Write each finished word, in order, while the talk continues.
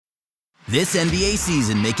This NBA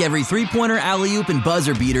season, make every three-pointer, alley-oop, and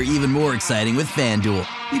buzzer beater even more exciting with FanDuel.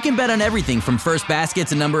 You can bet on everything from first basket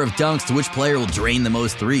to number of dunks to which player will drain the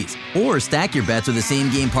most threes. Or stack your bets with a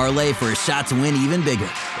same-game parlay for a shot to win even bigger.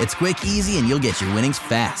 It's quick, easy, and you'll get your winnings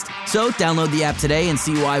fast. So download the app today and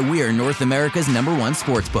see why we're North America's #1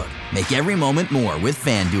 sportsbook. Make every moment more with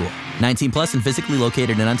FanDuel. 19 plus and physically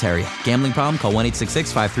located in Ontario. Gambling problem? Call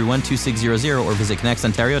 1-866-531-2600 or visit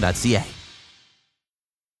connectsontario.ca.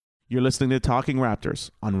 You're listening to Talking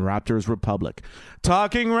Raptors on Raptors Republic.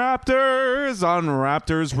 Talking Raptors on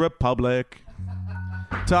Raptors Republic.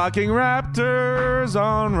 Talking Raptors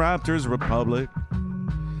on Raptors Republic.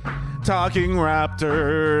 Talking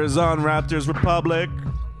Raptors on Raptors Republic.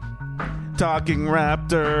 Talking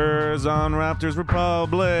Raptors on Raptors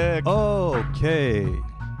Republic. Okay.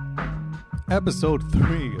 Episode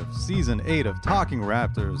 3 of Season 8 of Talking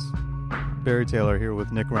Raptors. Barry Taylor here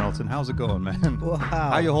with Nick Reynolds. How's it going, man? Wow.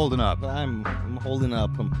 How you holding up? I'm holding up.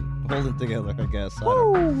 I'm holding together, I guess.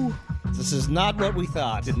 This is not what we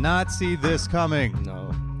thought. Did not see this coming.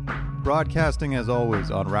 No. Broadcasting, as always,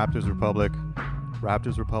 on Raptors Republic,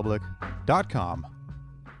 raptorsrepublic.com.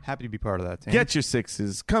 Happy to be part of that team. Get your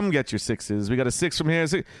sixes. Come get your sixes. We got a 6 from here,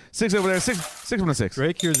 six over there, six from the 6.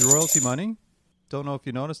 Drake, here's your royalty money. Don't know if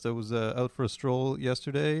you noticed, I was out for a stroll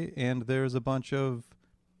yesterday, and there's a bunch of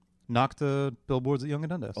Nocta billboards at Yonge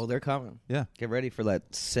and Dundas. Oh, they're coming. Yeah. Get ready for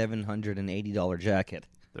that $780 jacket.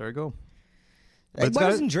 There you go. Hey, why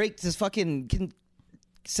doesn't Drake just fucking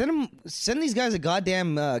send these guys a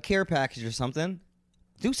goddamn care package or something?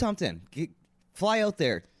 Do something. Fly out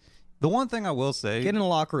there. The one thing I will say, Get in the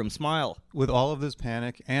locker room. Smile. with all of this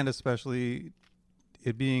panic, and especially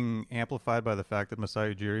it being amplified by the fact that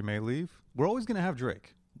Masai Ujiri may leave, we're always going to have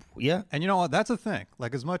Drake. Yeah. And you know what? That's a thing.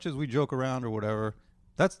 Like, as much as we joke around or whatever,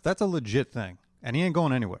 that's a legit thing. And he ain't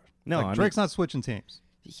going anywhere. No, like, Drake's not switching teams.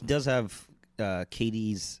 He does have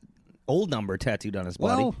KD's old number tattooed on his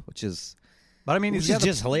body, which is... But I mean, Which is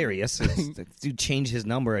just hilarious. Dude, change his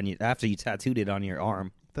number after you tattooed it on your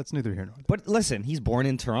arm. That's neither here nor there. But listen, he's born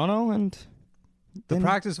in Toronto, and The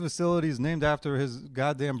practice facility is named after his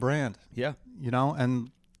goddamn brand. yeah, You know,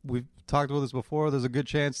 and we've talked about this before. There's a good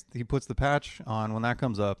chance he puts the patch on when that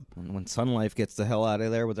comes up. when Sun Life gets the hell out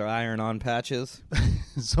of there with their iron-on patches.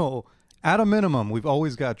 So, at a minimum, we've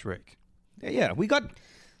always got Drake. Yeah, we got.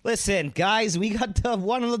 Listen, guys, we got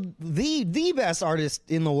one of the best artists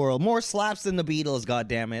in the world. More slaps than the Beatles. God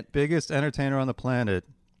damn it! Biggest entertainer on the planet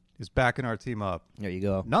is backing our team up. There you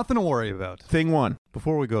go. Nothing to worry about. Thing 1.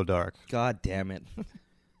 Before we go dark, God damn it!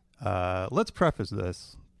 let's preface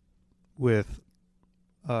this with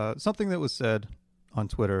something that was said on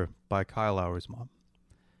Twitter by Kyle Lowry's mom.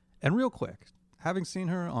 And real quick, having seen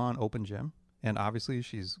her on Open Gym, and obviously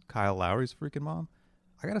she's Kyle Lowry's freaking mom,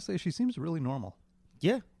 I gotta say she seems really normal.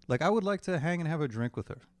 Yeah, Like, I would like to hang and have a drink with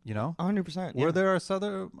her, you know? 100%. Where there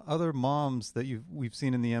are other moms that we've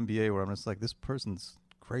seen in the NBA where I'm just like, this person's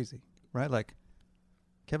crazy, right? Like,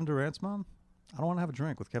 Kevin Durant's mom? I don't want to have a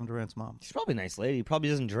drink with Kevin Durant's mom. She's probably a nice lady. Probably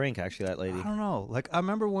doesn't drink, actually, that lady. I don't know. Like, I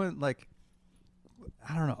remember when, like,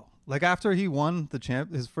 I don't know. Like, after he won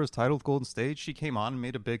his first title with Golden State, she came on and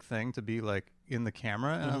made a big thing to be, like, in the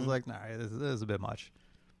camera. And I was like, nah, this is a bit much.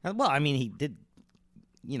 Well, I mean, he did,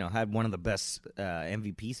 had one of the best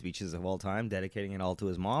MVP speeches of all time, dedicating it all to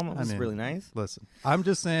his mom. It was really nice. Listen, I'm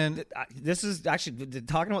just saying. This is actually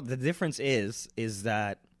talking about the difference is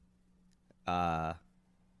that, like,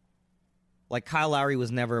 Kyle Lowry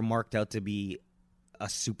was never marked out to be a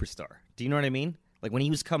superstar. Do you know what I mean? Like, when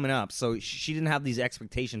he was coming up, so she didn't have these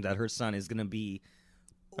expectations that her son is going to be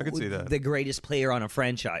I could see that. the greatest player on a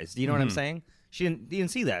franchise. Do you know what I'm saying? She didn't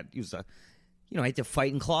see that. He was he had to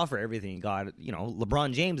fight and claw for everything. He got,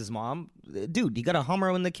 LeBron James' mom. Dude, he got a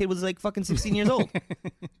Hummer when the kid was like fucking 16 years old.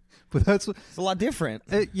 But it's a lot different.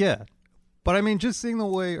 Yeah. But I mean, just seeing the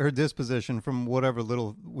way her disposition from whatever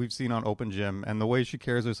little we've seen on Open Gym and the way she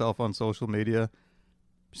carries herself on social media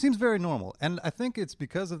seems very normal. And I think it's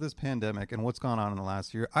because of this pandemic and what's gone on in the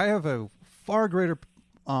last year. I have a far greater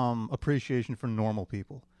appreciation for normal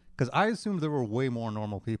people, because I assumed there were way more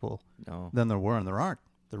normal people than there were, and there aren't.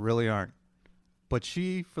 There really aren't. But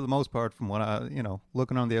she, for the most part, from what I,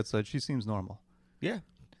 looking on the outside, she seems normal. Yeah.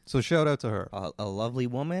 So shout out to her. A lovely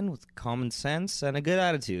woman with common sense and a good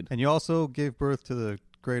attitude. And you also gave birth to the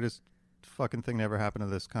greatest fucking thing that ever happened to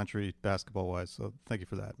this country basketball-wise, so thank you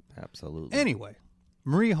for that. Absolutely. Anyway,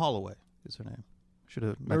 Marie Holloway is her name.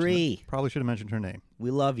 Probably should have mentioned her name.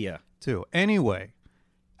 We love you. Too. Anyway,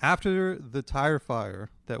 after the tire fire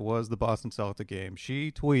that was the Boston Celtic game,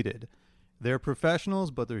 she tweeted, "They're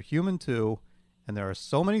professionals, but they're human too, and there are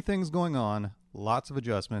so many things going on, lots of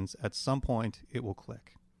adjustments. At some point, it will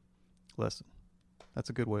click." Listen, that's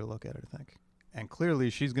a good way to look at it, I think. And clearly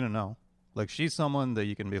she's going to know. Like, she's someone that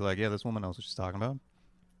you can be like, yeah, this woman knows what she's talking about.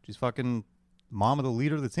 She's fucking mom of the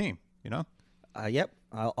leader of the team, you know? Yep.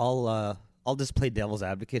 I'll just play devil's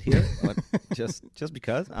advocate here, but just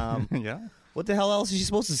because. Yeah. What the hell else is she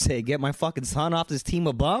supposed to say? Get my fucking son off this team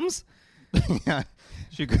of bums? Yeah.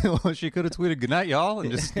 She could have tweeted "Good night, y'all"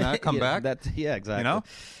 and just not come back. Yeah, exactly. You know?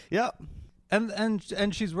 Yeah.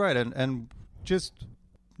 And she's right. And just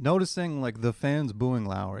noticing like the fans booing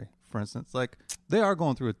Lowry, for instance, like they are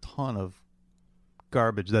going through a ton of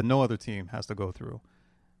garbage that no other team has to go through,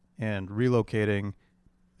 and relocating,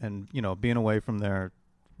 and being away from their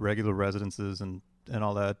regular residences and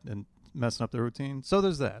all that, and messing up their routine. So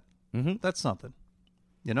there's that. Mm-hmm. That's something,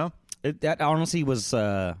 That honestly was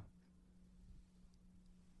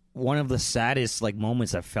one of the saddest like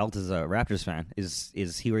moments I've felt as a Raptors fan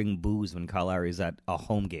is hearing boos when Kyle Lowry is at a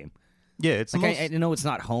home game. Yeah, it's like I know it's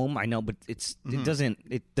not home. I know, but it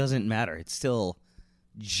doesn't matter. It's still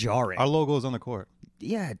jarring. Our logo is on the court.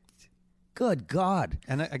 Yeah, good God.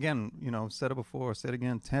 And again, said it before, say it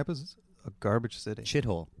again. Tampa's a garbage city,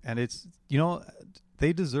 shithole, and it's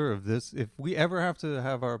they deserve this. If we ever have to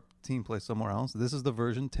have our team play somewhere else, this is the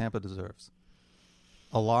version Tampa deserves.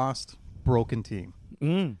 A lost, broken team.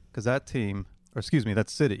 Because that team, or excuse me, that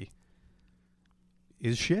city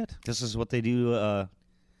is shit. This is what they do. A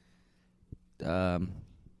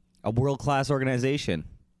world-class organization.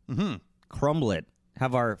 Mm-hmm. Crumble it.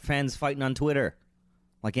 Have our fans fighting on Twitter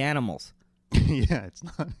like animals. Yeah, it's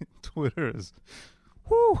not. Twitter's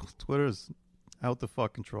out the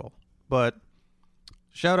fuck control. But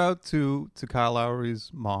shout out to Kyle Lowry's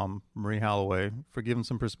mom, Marie Holloway, for giving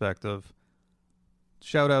some perspective.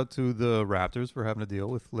 Shout out to the Raptors for having to deal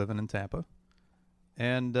with living in Tampa.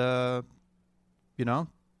 And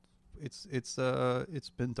it's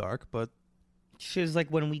been dark, but shit's like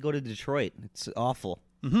when we go to Detroit. It's awful.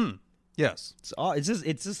 Mm-hmm. Yes.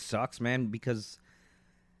 It just sucks, man, because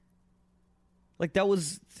like that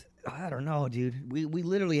was, I don't know, dude. We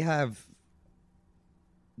literally have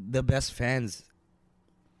the best fans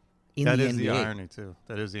in the NBA. That is the irony too.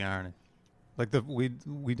 That is the irony. Like we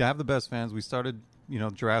have the best fans. We started,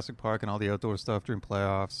 Jurassic Park and all the outdoor stuff during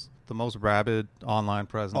playoffs. The most rabid online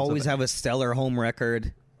presence. Always have a stellar home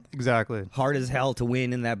record. Exactly. Hard as hell to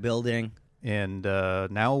win in that building. And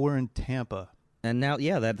now we're in Tampa. And now,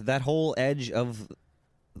 yeah, that whole edge of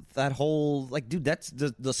that whole, like, dude, that's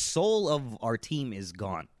the soul of our team is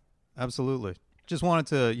gone. Absolutely. Just wanted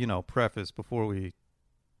to, preface before we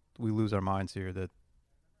lose our minds here that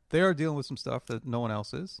they are dealing with some stuff that no one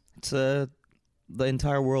else is. It's the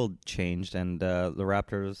entire world changed, and the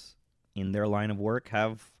Raptors in their line of work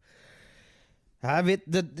have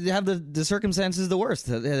the circumstances the worst.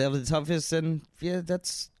 They have the toughest, and yeah,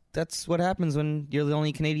 that's what happens when you're the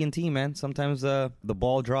only Canadian team, man. Sometimes the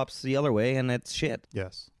ball drops the other way, and it's shit.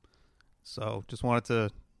 Yes. So just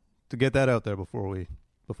wanted to get that out there before we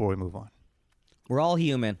move on. We're all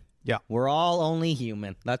human. Yeah. We're all only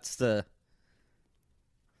human. That's the...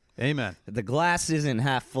 Amen. The glass isn't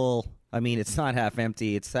half full. I mean, it's not half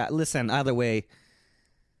empty. It's that. Listen, either way,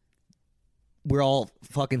 we're all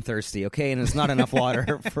fucking thirsty, okay? And it's not enough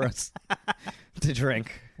water for us to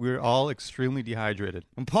drink. We're all extremely dehydrated.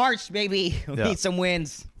 I'm parched, baby. We need some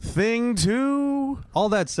wins. Thing two. All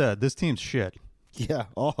that said, this team's shit. Yeah.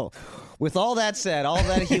 Oh, with all that said, all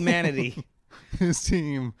that humanity, this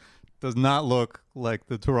team does not look like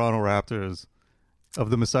the Toronto Raptors of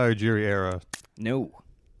the Masai Ujiri era. No.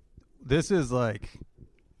 This is like,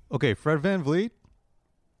 okay, Fred VanVleet,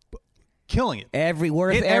 killing it.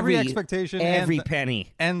 Every expectation, every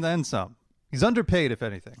penny, and then some. He's underpaid, if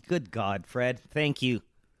anything. Good God, Fred, thank you.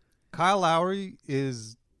 Kyle Lowry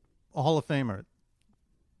is a Hall of Famer,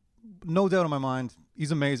 no doubt in my mind.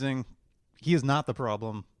 He's amazing. He is not the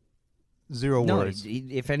problem. Zero worries.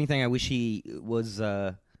 If anything, I wish he was.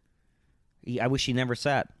 I wish he never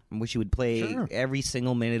sat. I wish he would play every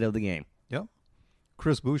single minute of the game. Yep.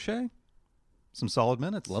 Chris Boucher, some solid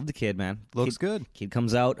minutes. Love the kid, man. Looks good. Kid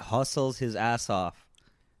comes out, hustles his ass off.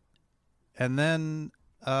 And then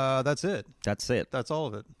that's it. That's it. That's all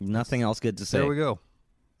of it. Nothing else good to say. There we go.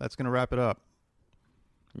 That's going to wrap it up.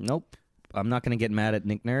 Nope. I'm not going to get mad at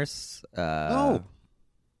Nick Nurse. No.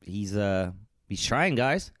 He's trying,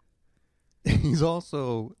 guys. He's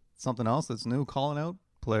also something else that's new, calling out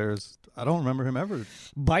players. I don't remember him ever.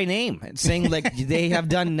 By name. Saying, like, they have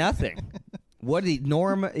done nothing.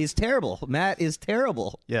 Norm is terrible. Matt is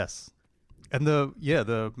terrible. Yes. And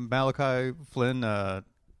the Malachi Flynn,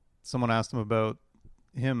 someone asked him about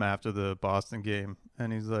him after the Boston game,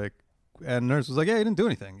 and he's like, and Nurse was like, yeah, he didn't do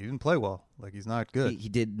anything. He didn't play well. Like, he's not good. He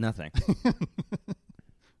did nothing.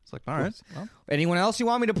 It's like, all right. Well, Anyone else you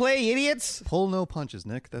want me to play, idiots? pull no punches,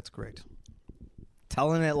 Nick. That's great.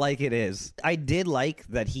 Telling it like it is. I did like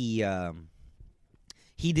that he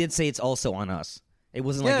did say it's also on us. It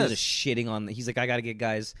wasn't like he was just shitting on. He's like, I got to get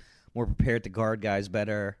guys more prepared to guard guys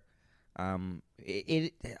better. I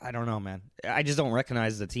don't know, man. I just don't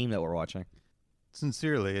recognize the team that we're watching.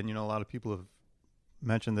 Sincerely, and a lot of people have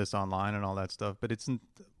mentioned this online and all that stuff, but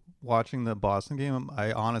watching the Boston game,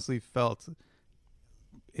 I honestly felt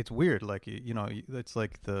it's weird. Like, it's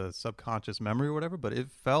like the subconscious memory or whatever, but it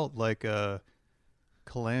felt like a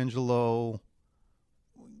Colangelo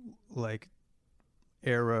like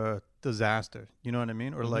era disaster. You know what I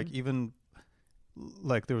mean? Or like even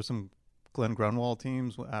like there were some Glenn Grunwald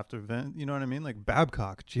teams after Vince. You know what I mean? Like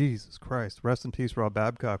Babcock. Jesus Christ. Rest in peace, Rob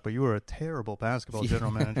Babcock. But you were a terrible basketball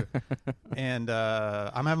general manager. And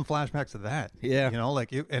I'm having flashbacks to that. Yeah.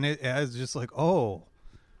 Like it was just like, oh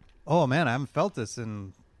man, I haven't felt this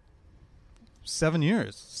in 7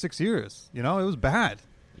 years, 6 years. It was bad.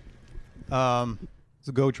 There's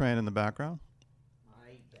a Go train in the background.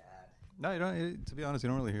 My bad. No, you don't. To be honest, you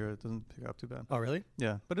don't really hear it. It doesn't pick up too bad. Oh, really?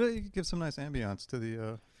 Yeah, but it gives some nice ambience to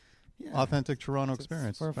the authentic Toronto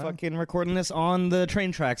experience. We're fucking recording this on the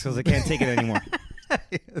train tracks because I can't take it anymore.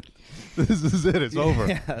 This is it. It's over.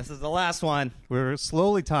 Yeah, this is the last one. We're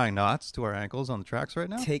slowly tying knots to our ankles on the tracks right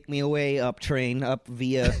now. Take me away, up train, up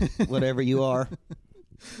via whatever you are.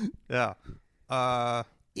 Yeah.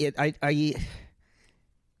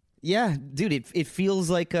 Yeah, dude, it feels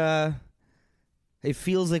like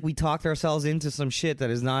we talked ourselves into some shit that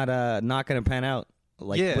is not going to pan out.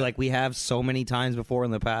 Like we have so many times before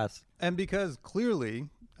in the past. And because clearly,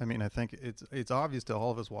 I mean, I think it's obvious to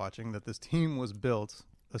all of us watching that this team was built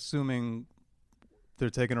assuming they're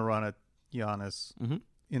taking a run at Giannis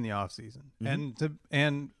in the offseason.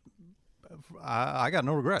 And I got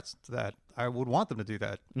no regrets to that. I would want them to do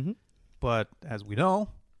that. But as we know,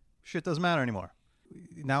 shit doesn't matter anymore.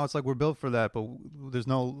 Now it's like we're built for that, but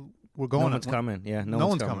we're going. No one's coming. Yeah, no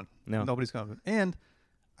one's coming. No, nobody's coming. And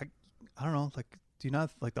I don't know. Like, do you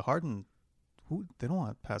not like the Harden? They don't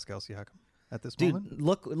want Pascal Siakam at this moment. Dude,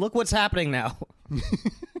 look what's happening now.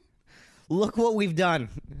 Look what we've done.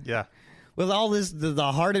 Yeah, with all this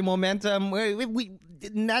the Harden momentum, we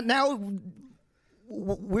now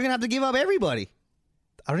we're gonna have to give up everybody.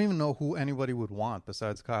 I don't even know who anybody would want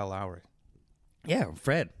besides Kyle Lowry. Yeah,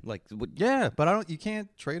 Fred. Yeah, but you can't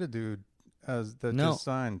trade a dude just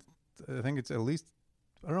signed. I think it's at least,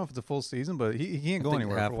 I don't know if it's a full season, but he can't go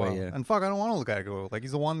anywhere halfway, for a while. yeah. And fuck, I don't want to look at it go. Like,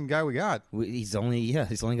 he's the one guy we got. He's the only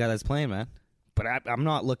guy that's playing, man. But I'm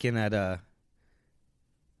not looking at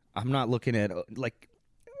like,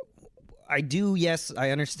 I do. Yes, I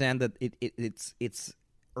understand that it's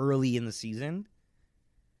early in the season,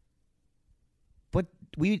 but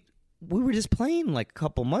we were just playing like a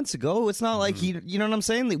couple months ago. It's not like you know what I'm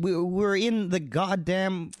saying? Like, we were in the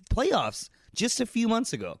goddamn playoffs just a few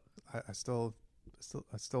months ago. I still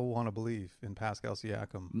want to believe in Pascal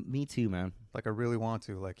Siakam. Me too, man. Like, I really want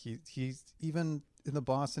to. Like, he's even in the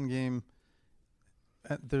Boston game.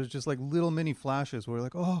 There's just like little mini flashes where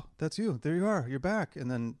like, oh, that's you. There you are. You're back. And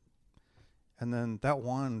then that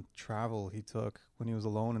one travel he took when he was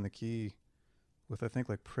alone in the key with, I think,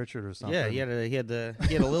 like Pritchard or something. Yeah, he had a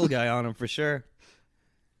little guy on him for sure.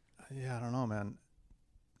 Yeah, I don't know, man.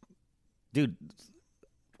 Dude,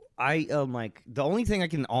 I like the only thing I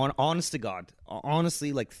can honest to God,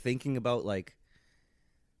 honestly, like thinking about, like,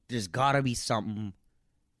 there's got to be something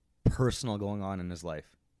personal going on in his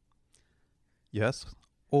life. Yes.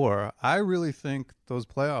 Or I really think those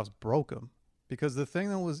playoffs broke him, because the thing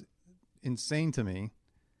that was insane to me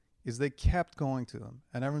is they kept going to him.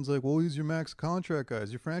 And everyone's like, well, he's your max contract guy.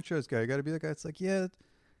 He's your franchise guy. You got to be that guy. It's like, yeah,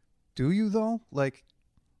 do you though? Like,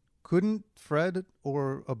 couldn't Fred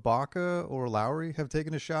or Ibaka or Lowry have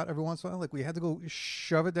taken a shot every once in a while? Like, we had to go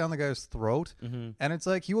shove it down the guy's throat. And it's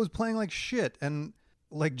like he was playing like shit and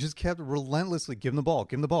like just kept relentlessly give him the ball,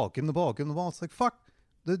 give him the ball, give him the ball, give him the ball. It's like, fuck.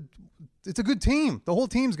 It's a good team. The whole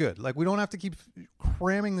team's good. Like, we don't have to keep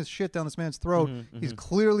cramming this shit down this man's throat. He's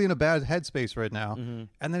clearly in a bad headspace right now. And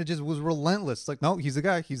then it just was relentless. It's like, no, he's the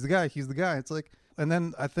guy. He's the guy. He's the guy. It's like, and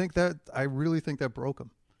then I really think that broke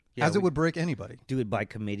him. Yeah, as it would break anybody. Do it by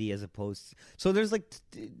committee as opposed to, so there's like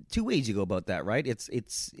two ways you go about that, right? It's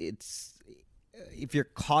if you're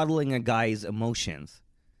coddling a guy's emotions,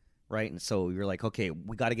 right? And so you're like, okay,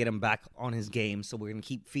 we got to get him back on his game, so we're going to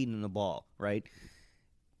keep feeding him the ball, right?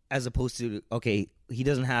 As opposed to, okay, he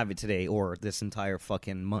doesn't have it today or this entire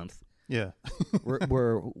fucking month. Yeah.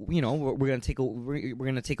 we're going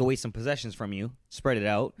to take away some possessions from you, spread it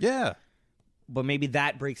out. Yeah. But maybe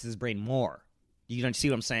that breaks his brain more. You don't see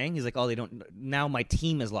what I'm saying? He's like, oh, they don't. Now my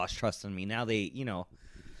team has lost trust in me. Now they,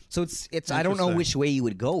 So it's. I don't know which way you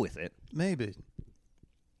would go with it. Maybe.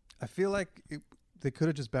 I feel like they could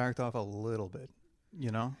have just backed off a little bit.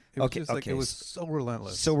 It was just like it was so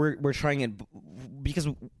relentless. So we're trying it because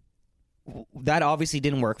that obviously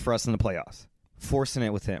didn't work for us in the playoffs. Forcing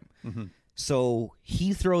it with him. Mm-hmm. So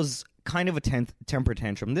he throws kind of a temper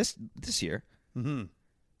tantrum this year,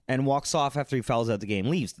 and walks off after he fouls out the game.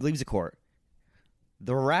 Leaves the court.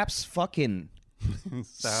 The Raps fucking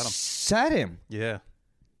sat him. Yeah.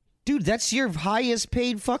 Dude, that's your highest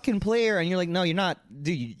paid fucking player, and you're like, no, you're not.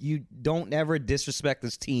 Dude, you don't ever disrespect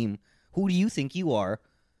this team. Who do you think you are?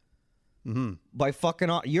 By fucking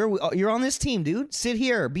you're on this team, dude. Sit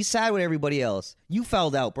here, be sad with everybody else. You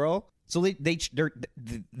fouled out, bro. So they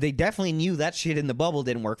definitely knew that shit in the bubble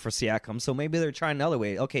didn't work for Siakam. So maybe they're trying another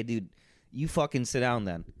way. Okay, dude, you fucking sit down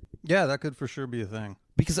then. Yeah, that could for sure be a thing.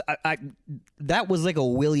 Because that was like a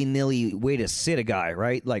willy-nilly way to sit a guy,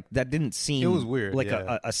 right? Like, that didn't seem... It was weird, like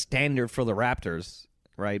a standard for the Raptors,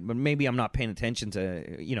 right? But maybe I'm not paying attention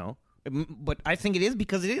to, But I think it is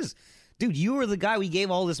because it is. Dude, you were the guy we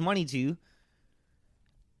gave all this money to.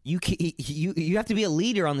 You have to be a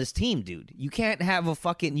leader on this team, dude. You can't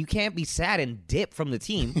be sad and dip from the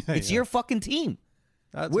team. It's your fucking team.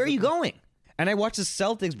 Where are you going? And I watched the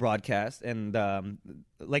Celtics broadcast, and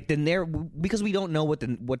because we don't know what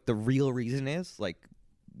the real reason is,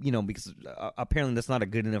 because apparently that's not a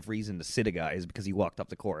good enough reason to sit a guy is because he walked up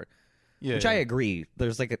the court. Yeah, which I agree.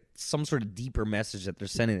 There's some sort of deeper message that they're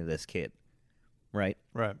sending to this kid, right?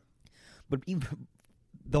 Right. But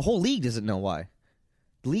the whole league doesn't know why.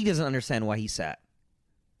 The league doesn't understand why he sat.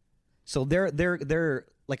 So they're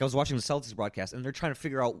like, I was watching the Celtics broadcast, and they're trying to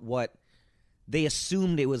figure out what. They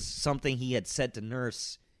assumed it was something he had said to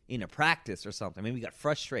Nurse in a practice or something. Maybe he got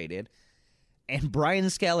frustrated. And Brian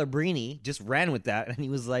Scalabrine just ran with that. And he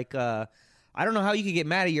was like, I don't know how you could get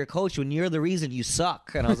mad at your coach when you're the reason you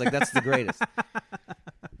suck. And I was like, that's the greatest.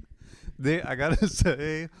 I got to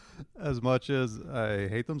say, as much as I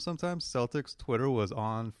hate them sometimes, Celtics Twitter was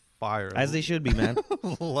on fire. As they should be, man.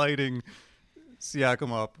 Lighting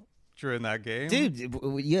Siakam up during that game, dude.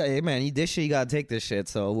 Yeah, man, this shit, you gotta take this shit.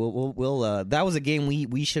 So we'll that was a game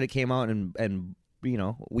we should have came out and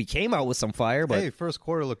we came out with some fire. But hey, first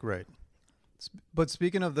quarter looked great. But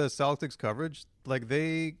speaking of the Celtics coverage,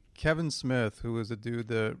 Kevin Smith, who is a dude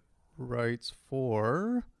that writes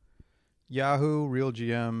for Yahoo, Real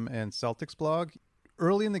GM, and Celtics blog,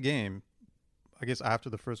 early in the game, I guess after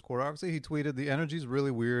the first quarter, obviously, he tweeted, "The energy's really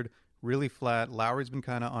weird. Really flat. Lowry's been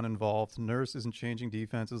kind of uninvolved. Nurse isn't changing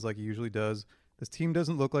defenses like he usually does. This team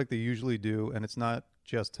doesn't look like they usually do, and it's not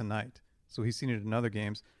just tonight." So he's seen it in other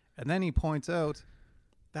games. And then he points out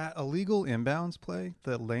that illegal inbounds play,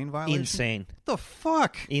 the lane violation. Insane. What the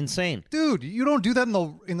fuck? Insane. Dude, you don't do that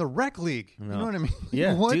in the rec league. No. You know what I mean?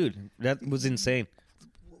 Yeah, what? Dude, that was insane.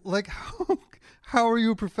 How are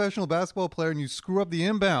you a professional basketball player and you screw up the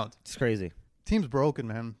inbound? It's crazy. Team's broken,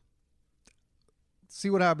 man. See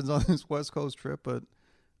what happens on this West Coast trip, but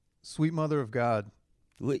sweet mother of God,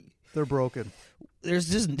 they're broken. There's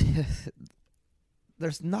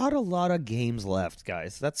not a lot of games left,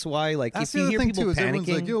 guys. That's why, that's if you hear people too, panicking, everyone's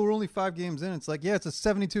like, "Yo, we're only 5 games in." It's like, yeah, it's a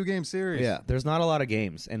 72-game series. Yeah, there's not a lot of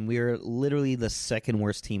games, and we're literally the second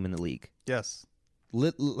worst team in the league. Yes,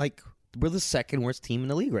 we're the second worst team in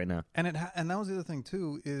the league right now. And that was the other thing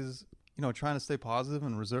too, is trying to stay positive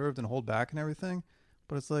and reserved and hold back and everything.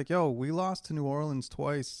 But it's like, yo, we lost to New Orleans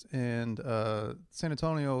twice, and San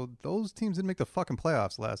Antonio, those teams didn't make the fucking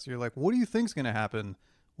playoffs last year. Like, what do you think's going to happen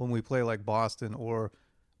when we play like Boston or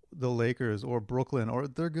the Lakers or Brooklyn, or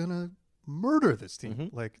they're going to murder this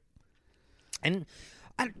team? Mm-hmm.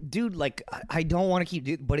 I don't want to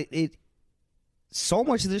keep, but it so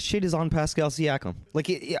much of this shit is on Pascal Siakam.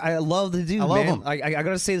 I love the dude, I love him. I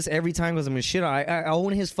gotta say this every time because I'm gonna shit on. I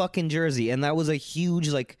own his fucking jersey, and that was a huge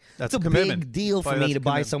that's a big deal for me to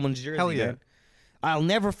buy someone's jersey. Hell yeah. Man. I'll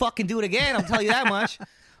never fucking do it again. I'll tell you that much.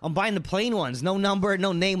 I'm buying the plain ones, no number,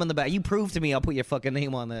 no name on the back. You prove to me, I'll put your fucking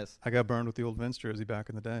name on this. I got burned with the old Vince jersey back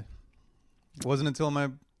in the day. It wasn't until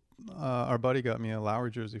our buddy got me a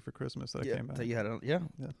Lowry jersey for Christmas that I came back. That you had yeah.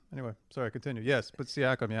 Anyway, sorry, continue. Yes, but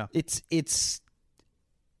Siakam, yeah. It's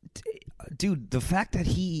dude, the fact that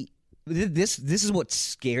this is what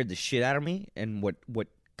scared the shit out of me, and what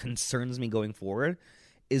concerns me going forward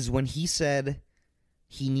is when he said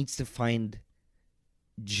he needs to find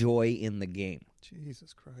joy in the game.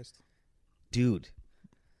 Jesus Christ. Dude.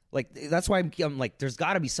 That's why I'm like, there's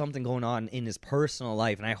got to be something going on in his personal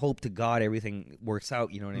life, and I hope to God everything works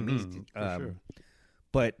out, you know what I mean? For sure.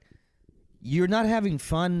 But you're not having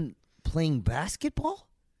fun playing basketball?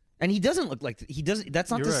 And he doesn't look like he does. That's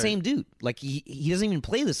not You're the right. same dude. Like he doesn't even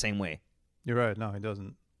play the same way. You're right. No, he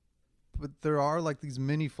doesn't. But there are like these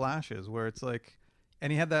mini flashes where it's like,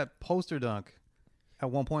 and he had that poster dunk at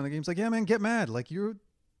one point in the game. It's like, yeah, man, get mad. Like you're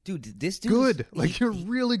This dude good. Like you're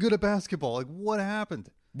really good at basketball. Like what happened?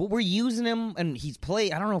 But we're using him, and he's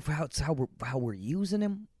playing. I don't know if how we're using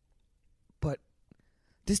him, but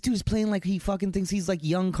this dude's playing like he fucking thinks he's like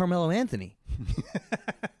young Carmelo Anthony.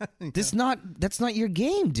 That's not your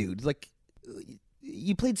game, dude. Like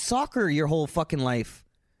you played soccer your whole fucking life.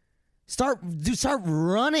 Start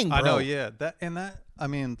running, bro. I know, yeah. I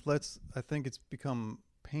think it's become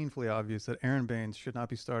painfully obvious that Aaron Baines should not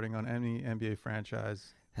be starting on any NBA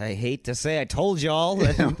franchise. I hate to say, I told y'all.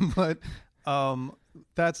 But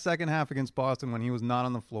that second half against Boston when he was not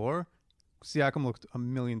on the floor, Siakam looked a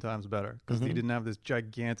million times better because he didn't have this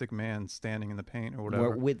gigantic man standing in the paint or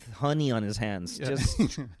whatever. With honey on his hands. Yeah.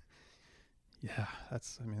 Just yeah,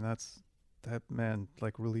 that man,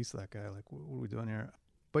 like, release that guy. Like, what are we doing here?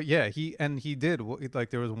 But yeah, he did. Like,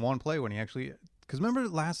 there was one play when he actually, because remember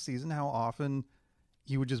last season how often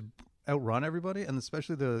he would just outrun everybody, and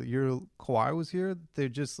especially the year Kawhi was here, they're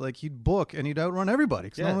just like he'd book and he'd outrun everybody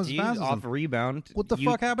because no one was as fast as off him. rebound. What the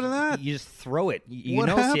fuck happened to that? You just throw it. You What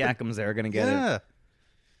know happened? Siakam's there going to get it. Yeah,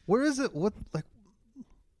 where is it? What, like,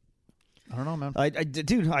 I don't know, man.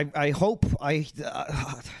 Dude, I hope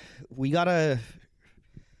we gotta.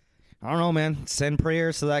 I don't know, man. Send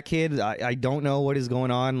prayers to that kid. I don't know what is going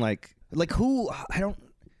on. Like who? I don't.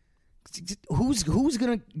 Who's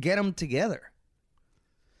gonna get them together?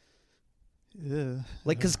 Yeah,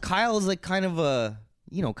 Like, because Kyle is like kind of a,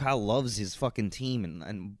 Kyle loves his fucking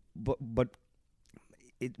team, but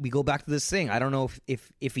we go back to this thing. I don't know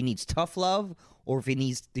if he needs tough love or if he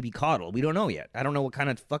needs to be coddled. We don't know yet. I don't know what kind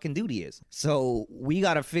of fucking dude he is. So we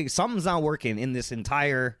gotta figure something's not working in this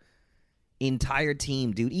entire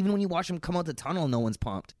team, dude. Even when you watch him come out the tunnel, no one's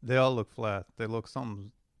pumped. they all look flat. They look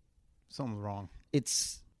something's wrong.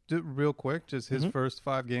 It's Real quick, just his first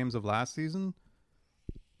 5 games of last season.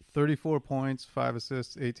 34 points, 5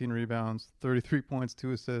 assists, 18 rebounds, 33 points,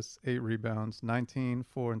 2 assists, 8 rebounds, 19,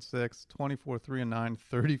 4 and 6, 24, 3 and 9,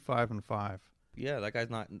 35 and 5. yeah,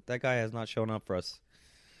 that guy has not shown up for us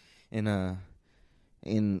in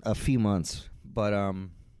a few months, but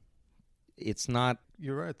it's not.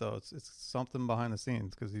 You're right though. It's something behind the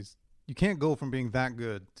scenes because you can't go from being that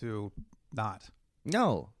good to not.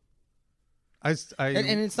 No. And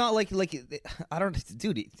it's not like I don't,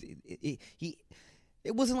 dude.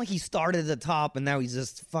 It wasn't like he started at the top and now he's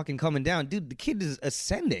just fucking coming down, dude. The kid is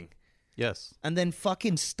ascending, Yes, and then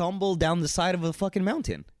fucking stumbled down the side of a fucking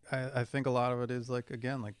mountain. I think a lot of it is I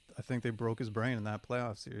think they broke his brain in that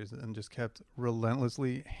playoff series and just kept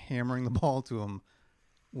relentlessly hammering the ball to him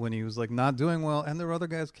when he was like not doing well, and there are other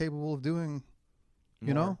guys capable of doing,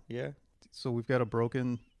 you know. Yeah. So we've got a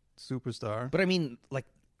broken superstar. But I mean, like,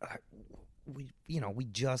 we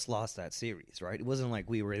just lost that series, right? It wasn't like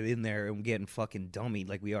we were in there and getting fucking dummied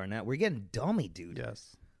like we are now. We're getting dummied, dude.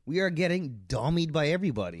 Yes. We are getting dummied by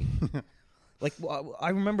everybody. Like, I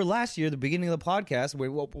remember last year, the beginning of the podcast,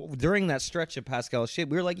 where during that stretch of Pascal shit,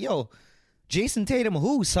 we were like, yo, Jason Tatum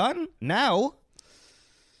who, son? Now?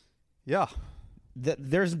 Yeah.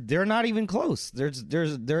 They're not even close. They're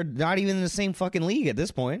not even in the same fucking league at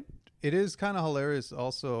this point. It is kind of hilarious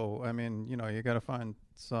also. I mean, you got to find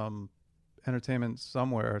some entertainment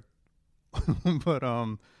somewhere. But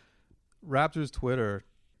Raptors Twitter,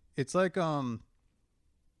 it's like when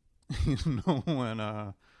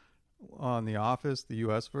on The Office, the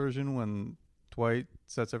US version, when Dwight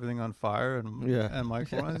sets everything on fire and Mike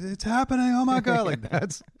it's happening, oh my god, like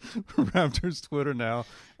that's Raptors Twitter now.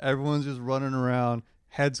 Everyone's just running around,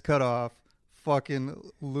 heads cut off,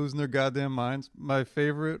 fucking losing their goddamn minds. My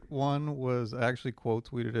favorite one was, I actually quote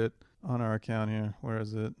tweeted it on our account here. Where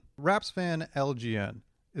is it? Raps fan LGN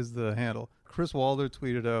is the handle. Chris Walder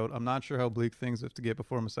tweeted out, "I'm not sure how bleak things have to get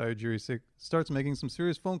before Masai Ujiri starts making some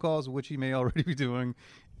serious phone calls, which he may already be doing."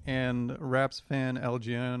 And Raps fan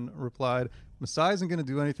LGN replied, "Masai isn't going to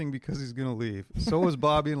do anything because he's going to leave. So is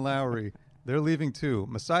Bobby and Lowry. They're leaving too.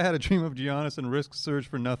 Masai had a dream of Giannis and risked surge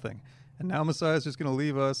for nothing. And now Masai is just going to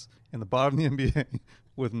leave us in the bottom of the NBA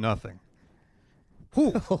with nothing."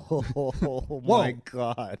 Whew. Oh my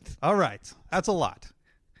god. All right. That's a lot.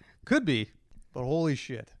 Could be, but holy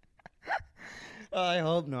shit. I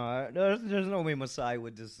hope not. There's no way Masai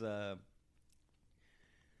would just.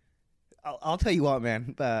 I'll tell you what,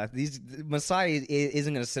 man. Masai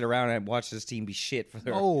isn't going to sit around and watch this team be shit for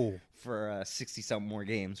 60-something more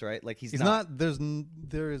games, right? Like he's not.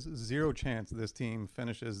 There is zero chance this team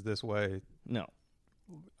finishes this way. No.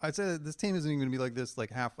 I'd say this team isn't even going to be like this,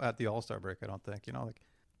 like half at the All-Star break. I don't think.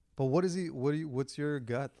 But what's your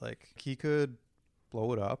gut? Like, he could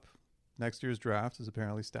blow it up. Next year's draft is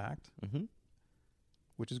apparently stacked,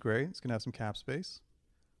 which is great. It's gonna have some cap space.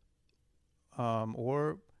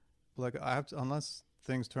 Or like unless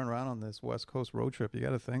things turn around on this West Coast road trip, you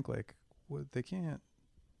got to think like they can't.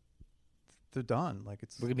 They're done. Like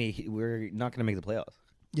we're not gonna make the playoffs.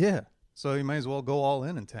 Yeah, so you might as well go all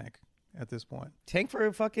in and tank at this point. Tank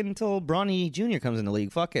for fucking until Bronny Jr. comes in the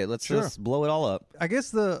league. Fuck it, let's just blow it all up. I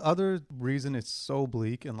guess the other reason it's so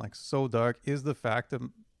bleak and like so dark is the fact that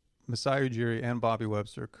Masai Ujiri and Bobby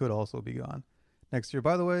Webster could also be gone next year.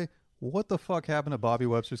 By the way, what the fuck happened to Bobby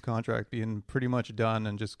Webster's contract being pretty much done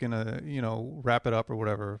and just gonna, wrap it up or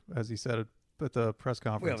whatever, as he said at the press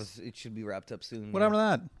conference? Well, it should be wrapped up soon. Whatever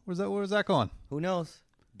that. Where's that going? Who knows?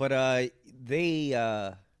 But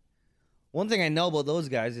they. One thing I know about those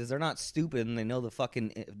guys is they're not stupid, and they know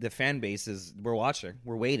the fan base is. We're watching.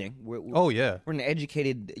 We're waiting. We're an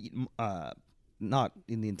educated. Not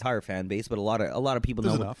in the entire fan base, but a lot of people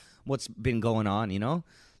know what's been going on.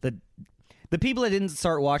 The people that didn't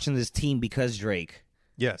start watching this team because Drake,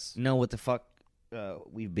 know what the fuck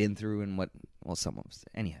we've been through and what. Well, some of us.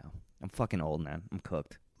 Anyhow, I'm fucking old, man. I'm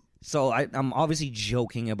cooked. So I'm obviously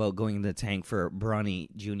joking about going in the tank for Bronny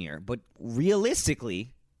Jr., but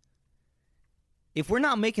realistically, if we're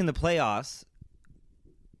not making the playoffs,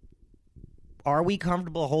 are we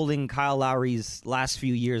comfortable holding Kyle Lowry's last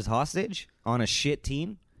few years hostage on a shit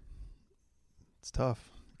team? It's tough.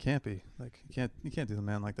 It can't be. Like you can't do the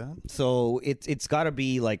man like that. So it's got to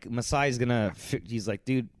be like Masai's gonna. He's like,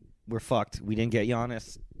 dude, we're fucked. We didn't get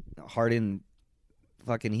Giannis. Harden,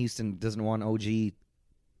 fucking Houston doesn't want OG.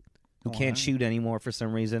 Who can't shoot anymore for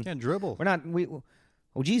some reason. Can't dribble.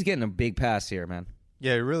 OG's getting a big pass here, man.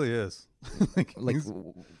 Yeah, he really is. like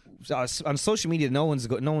on social media, no one's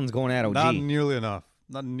going at OG. Not nearly enough.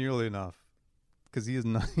 Because he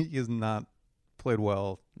has not played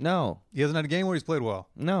well. No, he hasn't had a game where he's played well.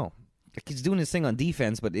 No, like he's doing his thing on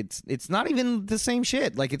defense, but it's not even the same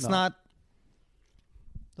shit. Like it's not.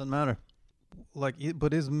 Doesn't matter. Like,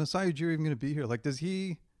 but is Masai Ujiri even going to be here? Like, does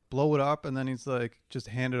he blow it up and then he's like just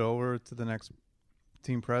hand it over to the next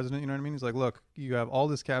team president? You know what I mean? He's like, look, you have all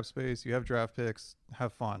this cap space, you have draft picks,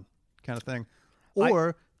 have fun, kind of thing.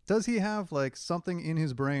 Or does he have like something in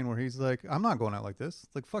his brain where he's like, I'm not going out like this.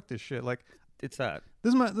 Like, fuck this shit. Like, it's that.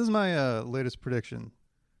 This is my latest prediction,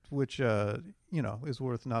 which is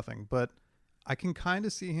worth nothing, but I can kind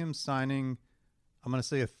of see him signing. I'm going to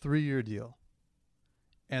say a 3-year deal,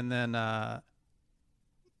 and then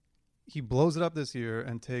he blows it up this year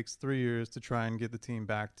and takes 3 years to try and get the team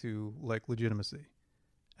back to like legitimacy.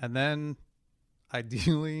 And then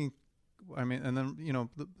ideally, the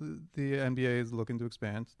NBA is looking to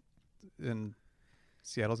expand, and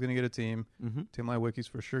Seattle's going to get a team. Mm-hmm. Tim Lewicki's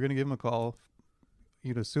for sure going to give him a call.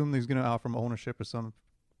 You'd assume he's going to offer him ownership or some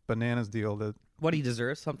bananas deal that what he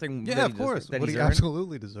deserves, something. Yeah, of course, what he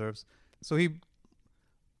absolutely deserves. So he,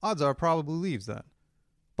 odds are, probably leaves that.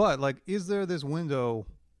 But like, is there this window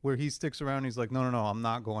where he sticks around and he's like, no, I'm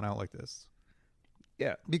not going out like this?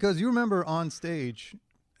 Yeah. Because you remember on stage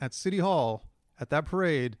at City Hall, at that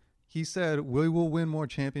parade, he said, we will win more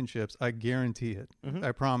championships. I guarantee it. Mm-hmm.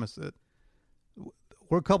 I promise it.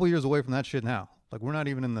 We're a couple years away from that shit now. Like, we're not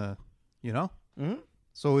even in the, Mm-hmm.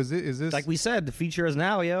 So is this... Like we said, the future is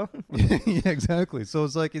now, yo. Yeah, exactly. So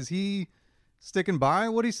it's like, is he sticking by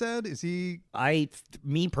what he said? Is he...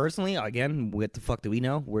 Me personally, again, what the fuck do we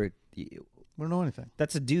know? We don't know anything.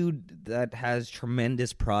 That's a dude that has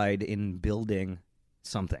tremendous pride in building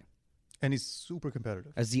something. And he's super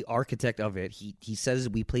competitive. As the architect of it, he says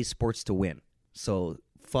we play sports to win. So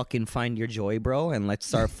fucking find your joy, bro, and let's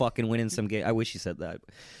start fucking winning some games. I wish he said that.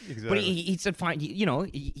 Exactly. But he said, fine,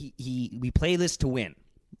 we play this to win.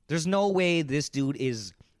 There's no way this dude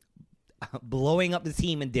is blowing up the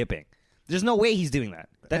team and dipping. There's no way he's doing that.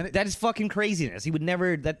 That is fucking craziness. He would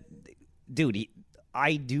never... Dude,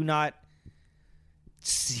 I do not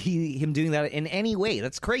see him doing that in any way.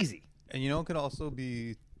 That's crazy. And it could also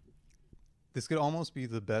be... This could almost be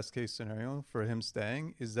the best case scenario for him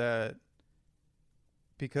staying, is that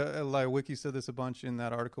because like Wiki said this a bunch in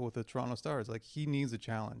that article with the Toronto Stars, like he needs a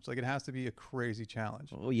challenge. Like it has to be a crazy challenge.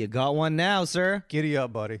 Oh, you got one now, sir. Giddy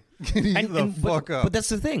up, buddy. Giddy the fuck up. But that's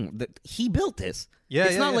the thing. He built this. Yeah,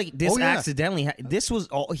 it's not like this accidentally. This was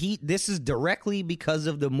all This is directly because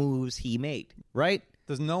of the moves he made, right?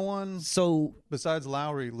 There's no one besides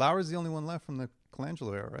Lowry. Lowry's the only one left from the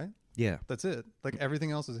Colangelo era, right? Yeah, that's it. Like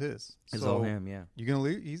everything else is his. It's all him. Yeah, you gonna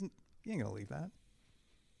leave? He ain't gonna leave that.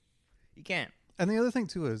 You can't. And the other thing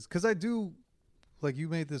too is because I do, like you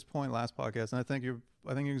made this point last podcast, and I think you're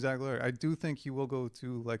exactly right. I do think he will go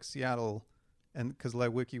to like Seattle and because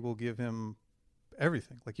Lewicki will give him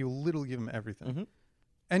everything. Like, you'll literally give him everything. Mm-hmm.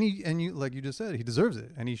 And you, like you just said, he deserves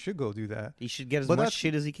it, and he should go do that. He should get as much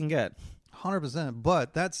shit as he can get. 100%.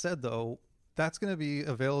 But that said, though, that's going to be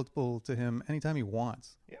available to him anytime he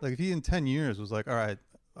wants. Yeah. Like, if he in 10 years was like, all right,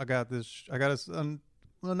 I got this,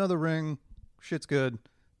 another ring, shit's good,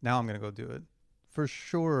 now I'm going to go do it. For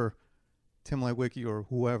sure, Tim Lewicki or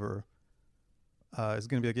whoever is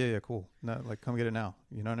going to be like, yeah, cool. No, like, come get it now.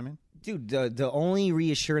 You know what I mean? Dude, the only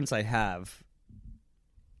reassurance I have,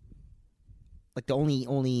 like the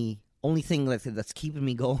only thing that's keeping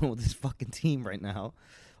me going with this fucking team right now,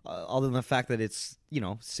 other than the fact that it's,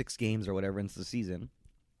 6 games or whatever into the season,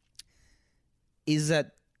 is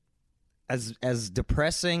that as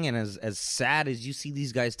depressing and as sad as you see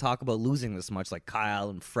these guys talk about losing this much, like Kyle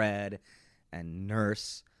and Fred and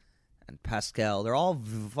Nurse and Pascal, they're all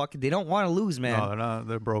fucking, they don't want to lose, man. No, they're not.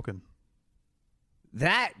 They're broken.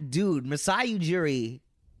 That dude, Masai Ujiri,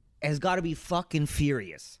 has got to be fucking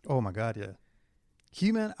furious. Oh my God, yeah.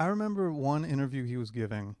 Man, I remember one interview he was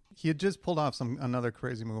giving. He had just pulled off another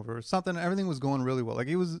crazy move or something. Everything was going really well. Like,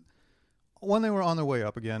 he was, when they were on their way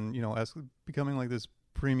up again, as becoming like this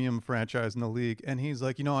premium franchise in the league. And he's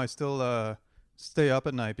like, I still stay up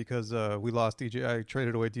at night because we lost DJ. I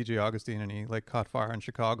traded away DJ Augustine and he like caught fire in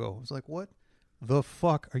Chicago. I was like, what the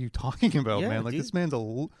fuck are you talking about, man? Like, dude, this man's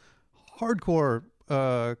a hardcore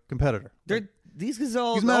competitor. These guys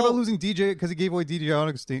all... He's mad about losing DJ because he gave away DJ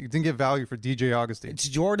Augustine. He didn't get value for DJ Augustine. It's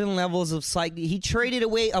Jordan levels of psych. He traded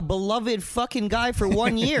away a beloved fucking guy for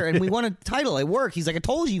 1 year, and we won a title at work. He's like, I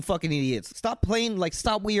told you fucking idiots. Stop playing,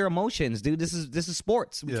 stop with your emotions, dude. This is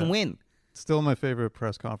sports. We can win. Still my favorite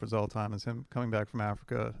press conference of all time is him coming back from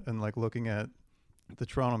Africa and, like, looking at the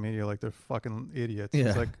Toronto media like they're fucking idiots. Yeah.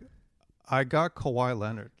 He's like, I got Kawhi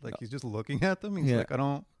Leonard. Like, he's just looking at them. He's like, I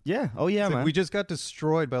don't... Yeah. Oh, yeah, man. Like, we just got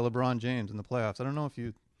destroyed by LeBron James in the playoffs. I don't know if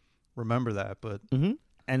you remember that, but... Mm-hmm.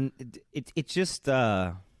 And it just...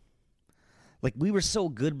 like, we were so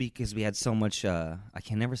good because we had so much... I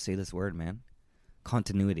can never say this word, man.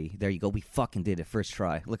 Continuity. There you go. We fucking did it. First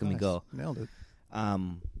try. Look at me go. Nailed it.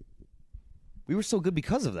 We were so good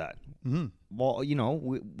because of that. Mm-hmm. Well,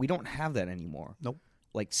 we don't have that anymore. Nope.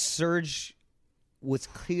 Like, Serge was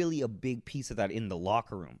clearly a big piece of that in the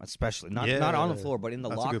locker room, especially. Not on the floor, but in the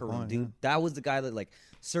locker room, dude. Yeah. That was the guy that, like,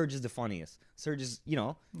 Serge is the funniest. Serge is,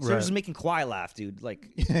 Serge is making Kawhi laugh, dude. Like,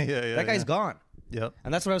 that guy's gone. Yep.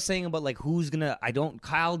 And that's what I was saying about, like, who's gonna...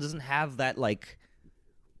 Kyle doesn't have that, like,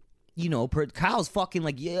 Kyle's fucking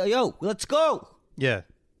like, yo, let's go. Yeah.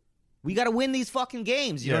 We got to win these fucking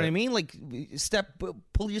games. You know what I mean? Like,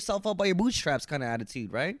 pull yourself up by your bootstraps kind of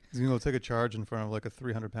attitude, right? He's going to go take a charge in front of like a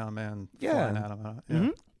 300-pound man flying at him. Yeah. Mm-hmm.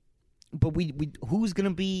 But we who's going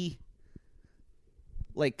to be,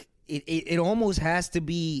 like, it almost has to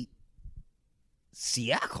be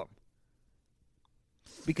Siakam.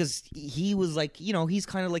 Because he was like, he's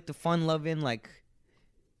kind of like the fun-loving, like,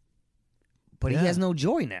 but he has no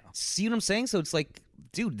joy now. See what I'm saying? So it's like,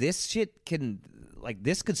 dude, this shit can... Like,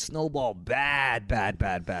 this could snowball bad.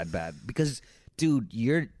 Because, dude,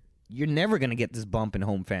 you're never going to get this bump in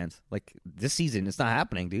home fans. Like, this season, it's not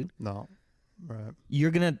happening, dude. No. Right.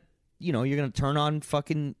 You're going to turn on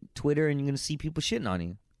fucking Twitter and you're going to see people shitting on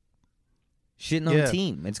you. Shitting on the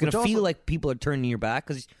team. It's going to feel like people are turning your back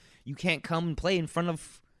because you can't come and play in front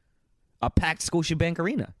of a packed Scotiabank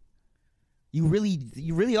Arena. You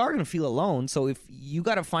really are going to feel alone. So if you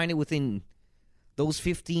got to find it within those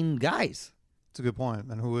 15 guys. It's a good point.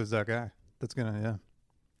 And who is that guy that's going to,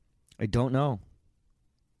 I don't know.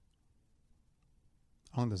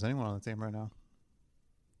 I don't think there's anyone on the team right now.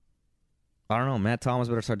 I don't know. Matt Thomas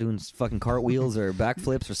better start doing fucking cartwheels or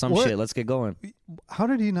backflips or some shit. Let's get going. How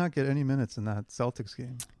did he not get any minutes in that Celtics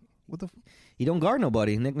game? What the? He don't guard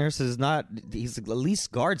nobody. Nick Nurse is not. He's at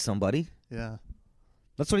least guard somebody. Yeah.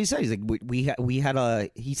 That's what he said. He's like, we had a.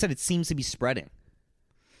 He said it seems to be spreading.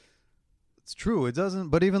 It's true. It doesn't.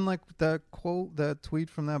 But even like that quote, that tweet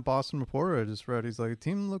from that Boston reporter I just read, he's like,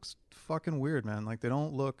 team looks fucking weird, man. Like, they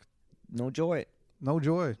don't look. No joy. No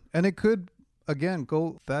joy. And it could, again,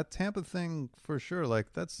 go that Tampa thing for sure.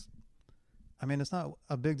 Like, that's, I mean, it's not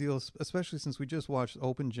a big deal, especially since we just watched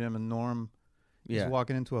Open Gym and Norm is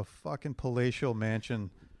walking into a fucking palatial mansion.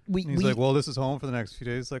 He's like, well, this is home for the next few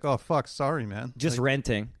days. It's like, oh, fuck, sorry, man. Just like,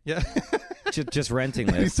 renting. Yeah. just renting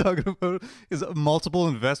this. He's talking about his multiple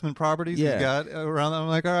investment properties he's got around. I'm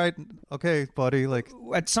like, all right, okay, buddy. Like,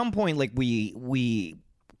 at some point, like, we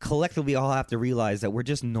collectively all have to realize that we're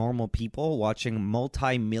just normal people watching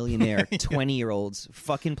multi-millionaire 20-year-olds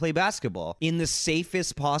fucking play basketball in the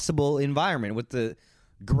safest possible environment with the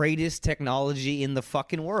greatest technology in the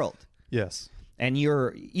fucking world. Yes. and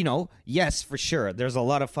you're, yes, for sure, there's a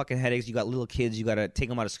lot of fucking headaches. You got little kids. You got to take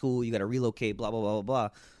them out of school. You got to relocate, blah, blah, blah, blah, blah.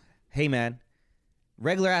 Hey, man,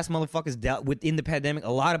 regular-ass motherfuckers dealt with, in the pandemic,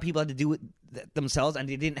 a lot of people had to do it themselves, and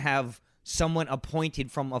they didn't have someone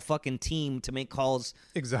appointed from a fucking team to make calls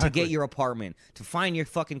to get your apartment, to find your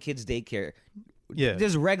fucking kids' daycare. Yeah.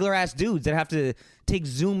 There's regular-ass dudes that have to take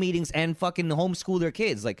Zoom meetings and fucking homeschool their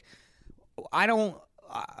kids. Like,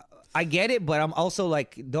 I get it, but I'm also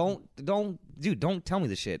like, don't tell me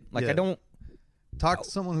this shit. Like, Yeah. I don't. Talk to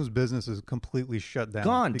someone whose business is completely shut down.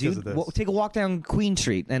 Gone, because dude. Of this. Well, take a walk down Queen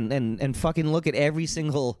Street and fucking look at every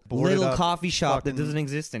single Boarded little up coffee shop that fucking- doesn't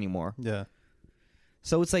exist anymore. Yeah.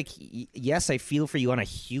 So it's like, yes, I feel for you on a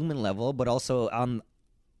human level, but also on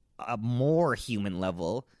a more human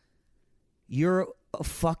level, you're a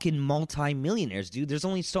fucking multi-millionaires, dude. There's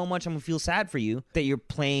only so much I'm gonna feel sad for you that you're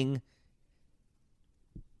playing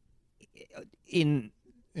in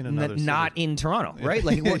another not city. in Toronto, right?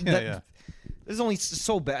 Like, Yeah. there's only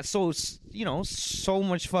so bad, so so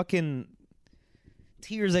much fucking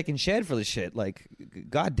tears I can shed for this shit. Like,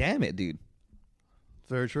 god damn it, dude.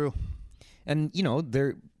 Very true. And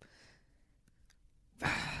they're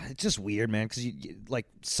it's just weird, man, because like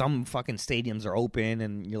some fucking stadiums are open,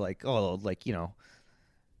 and you're like, oh, like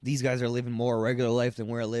these guys are living more regular life than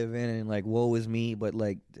we're living, and like, woe is me. But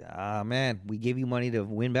like, man, we gave you money to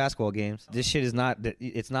win basketball games. This shit is not.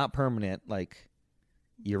 It's not permanent. Like,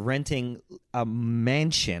 you're renting a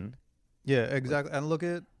mansion. Yeah, exactly. And look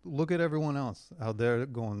at everyone else out there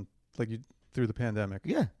going through the pandemic.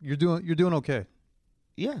 Yeah, you're doing okay.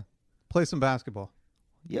 yeah, Play some basketball.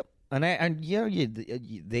 yep.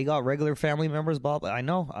 They got regular family members, Bob. I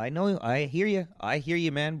know. I hear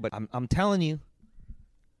you, man. But I'm telling you,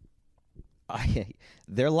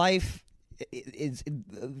 their life is.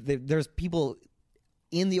 There's people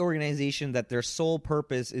in the organization that their sole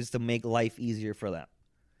purpose is to make life easier for them,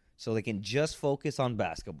 so they can just focus on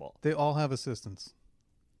basketball. They all have assistants.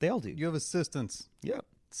 They all do. You have assistants. Yeah,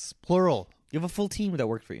 It's plural. you have a full team that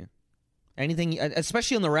work for you. Anything,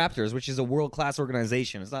 especially on the Raptors, which is a world-class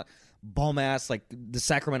organization. It's not bum-ass like the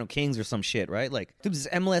Sacramento Kings or some shit, right? Like, dude, this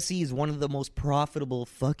MLSE is one of the most profitable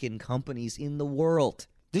fucking companies in the world.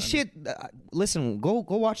 This shit, listen, go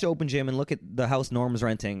watch the Open Gym and look at the house Norm's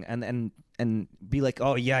renting and be like,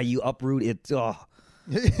 oh, yeah, you uproot it. Oh,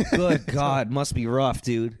 good God, must be rough,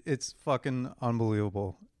 dude. It's fucking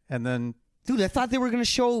unbelievable. And then Dude, I thought they were going to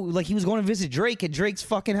show, like, he was going to visit Drake at Drake's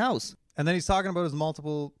fucking house. he's talking about his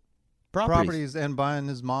multiple properties and buying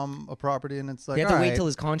his mom a property, and it's like, He had to all wait right. till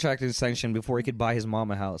his contract is sanctioned before he could buy his mom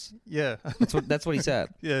a house. Yeah. That's what he said.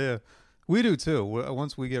 Yeah. We do too.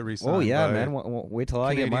 Once we get re-signed. Oh yeah, by man! Wait till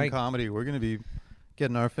I get Canadian my. comedy. We're gonna be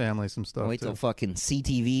getting our family some stuff. Wait too. till fucking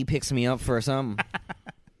CTV picks me up for some.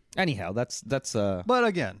 Anyhow, that's. But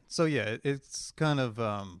again, so yeah, it's kind of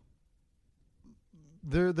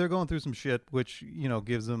they're going through some shit, which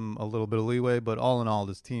gives them a little bit of leeway. But all in all,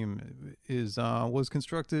 this team was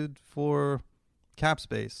constructed for cap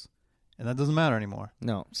space, and that doesn't matter anymore.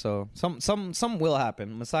 No, so some will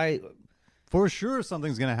happen. Masai, For sure,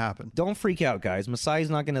 something's gonna happen. don't freak out, guys. Masai's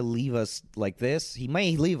not going to leave us like this. He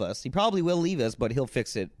may leave us. He probably will leave us, but he'll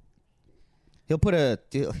fix it. He'll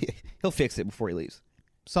fix it before he leaves.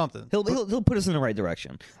 Something. He'll put us in the right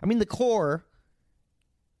direction. I mean, the core: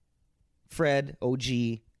 Fred, OG,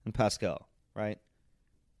 and Pascal. Right?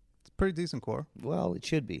 It's a pretty decent core. Well, it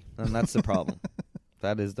should be, and that's the problem.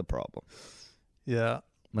 That is the problem. Yeah.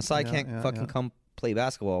 Masai Yeah, can't yeah, fucking yeah. come play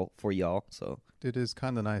basketball for y'all. So It is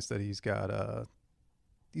kind of nice that he's got a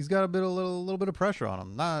little bit of pressure on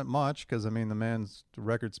him. Not much, because I mean the man's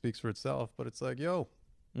record speaks for itself. But it's like, yo,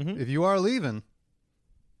 if you are leaving,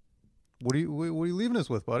 what are you leaving us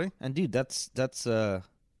with, buddy? and dude, that's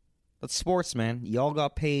sports, man. Y'all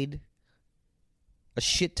got paid a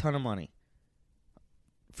shit ton of money.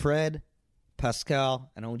 Fred, Pascal,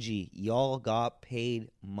 and OG, y'all got paid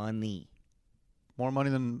money. More money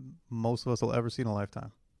than most of us will ever see in a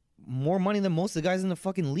lifetime. More money than most of the guys in the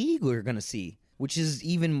fucking league we're gonna see. Which is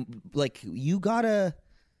even like, you gotta,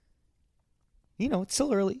 it's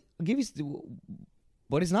still early. I'll give you,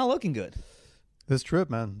 but it's not looking good. This trip,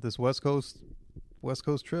 man, this West Coast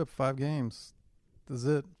trip, 5 games. This is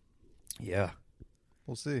it. Yeah.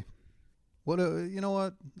 We'll see. What you know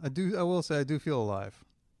what? I will say I do feel alive.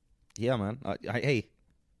 Yeah, man. Hey,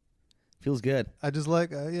 feels good. I just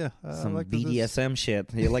like Some like that there's- BDSM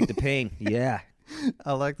shit. You like the pain. Yeah.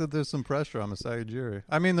 I like that there's some pressure on Masai Ujiri.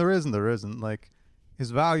 I mean, there isn't. Like,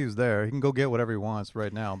 his value's there. He can go get whatever he wants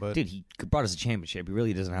right now. But Dude, he brought us a championship. He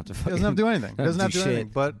really doesn't have to he fucking... doesn't have to do anything. He doesn't have to do shit.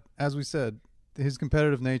 anything. But as we said, his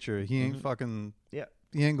competitive nature, he ain't fucking... Yeah.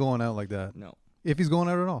 He ain't going out like that. No. If he's going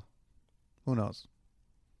out at all. Who knows?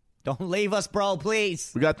 Don't leave us, bro,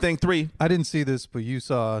 please. We got thing 3. I didn't see this, but you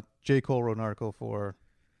saw J. Cole wrote an article for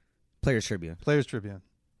Players Tribune. Players Tribune.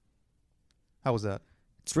 How was that?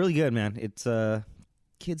 It's really good, man. It's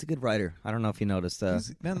kid's a good writer. I don't know if you noticed.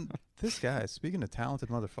 Man, this guy, speaking of talented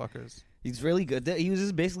motherfuckers. He's really good. He was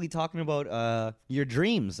just basically talking about your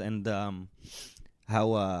dreams and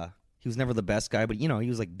how he was never the best guy, but, he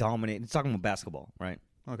was, like, dominant. He's talking about basketball, right?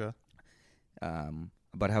 Okay.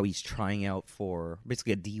 About how he's trying out for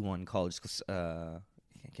basically a D1 college. I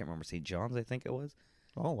can't remember, St. John's, I think it was.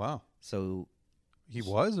 Oh, wow. So he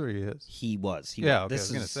was or he is? He was. Yeah, okay, I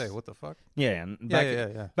was going to say, what the fuck? Yeah, and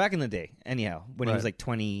back in the day, anyhow, when he was like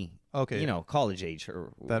 20, college age.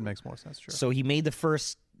 That makes more sense, sure. So he made the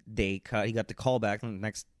first day cut. He got the call back, and the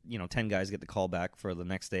next, 10 guys get the call back for the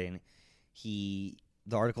next day. And the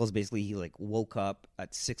article is basically he, like, woke up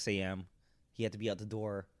at 6 a.m. He had to be out the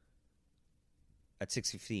door at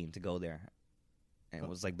 6:15 to go there. And it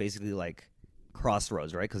was, like, basically, like,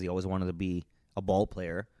 crossroads, right? Because he always wanted to be a ball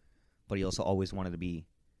player, but he also always wanted to be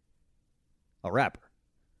a rapper.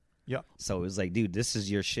 Yeah. So it was like, dude, this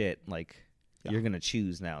is your shit. Like, you're going to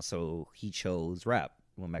choose now. So he chose rap.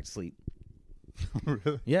 Went back to sleep.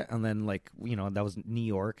 Really? Yeah. And then, like, that was New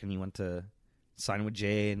York, and he went to sign with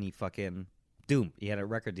Jay, and he fucking, doom. He had a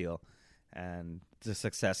record deal. And the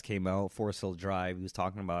success came out. Forest Hill Drive. He was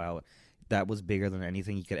talking about how that was bigger than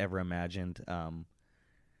anything he could ever imagined. And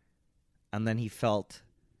then he felt,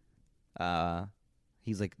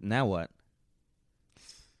 he's like, now what?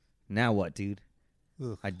 Now what, dude?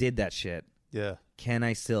 Ugh. I did that shit. Yeah. Can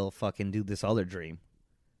I still fucking do this other dream?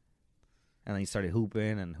 And then he started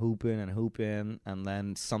hooping and hooping and hooping. And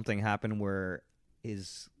then something happened where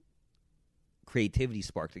his creativity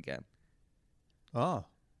sparked again. Oh.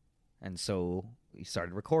 And so he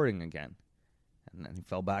started recording again. And then he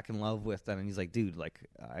fell back in love with that. And he's like, dude, like,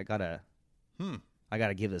 I gotta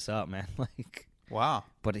give this up, man. Like, wow.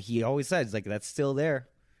 But he always says, like, that's still there.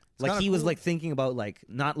 It's like, he was, cool. like, thinking about, like,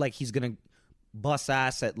 not like he's gonna bust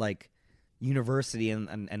ass at, like, university and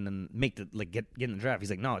then make the, like, get in the draft. He's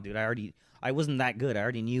like, no, dude, I wasn't that good. I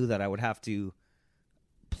already knew that I would have to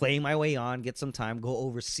play my way on, get some time, go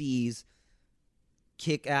overseas,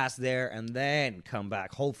 kick ass there, and then come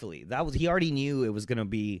back. Hopefully, he already knew it was gonna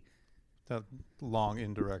be that long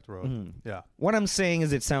indirect road. Mm-hmm. Yeah. What I'm saying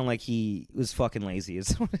is, it sounded like he was fucking lazy.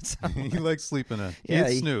 Is what it sounded like. He likes sleeping in. Yeah,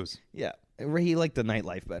 He snooze. Yeah, he liked the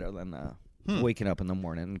nightlife better than waking up in the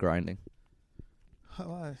morning and grinding.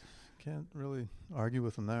 Oh, I can't really argue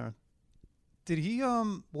with him there. Did he?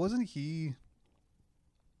 Wasn't he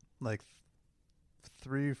like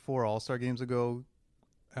 3 or 4 All-Star games ago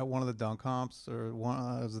at one of the dunk comps or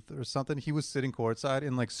or something? He was sitting courtside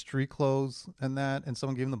in like street clothes and that, and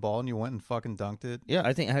someone gave him the ball and you went and fucking dunked it. Yeah,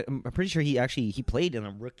 I'm pretty sure he played in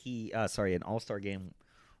an All-Star game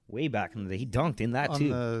way back in the day. He dunked in that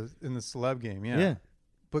too. In the celeb game, yeah. Yeah.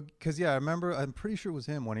 But because I remember, I'm pretty sure it was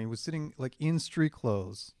him when he was sitting like in street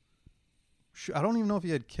clothes. I don't even know if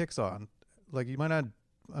he had kicks on. Like he might not.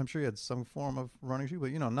 I'm sure he had some form of running shoe,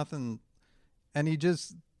 but nothing. And he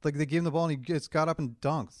just like they gave him the ball and he just got up and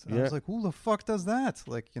dunked. And I was like, who the fuck does that?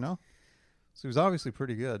 Like So he was obviously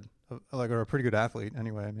pretty good, or a pretty good athlete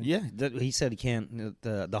anyway. I mean, yeah. He said he can't.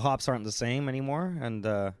 The hops aren't the same anymore, and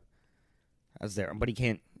as there, but he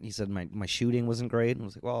can't. He said my shooting wasn't great. And I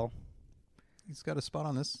was like, well, he's got a spot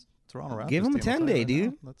on this Toronto Raptors. Give him a team, 10-day, right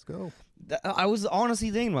dude. now. Let's go. I was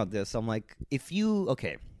honestly thinking about this. I'm like,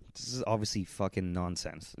 this is obviously fucking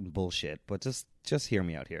nonsense and bullshit, but just hear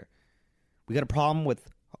me out here. We got a problem with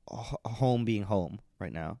home being home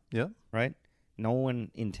right now. Yeah. Right? No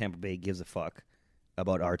one in Tampa Bay gives a fuck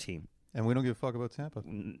about our team. And we don't give a fuck about Tampa.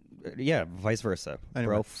 Yeah, vice versa.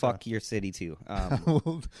 Anyway, bro, fuck your city too.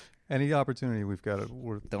 Any opportunity we've got,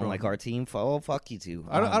 we're don't throwing. like our team? Oh, fuck you too.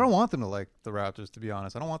 I don't want them to like the Raptors, to be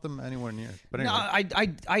honest. I don't want them anywhere near. But anyway.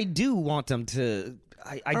 No, I do want them to.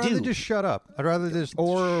 I do. Rather just shut up. I'd rather just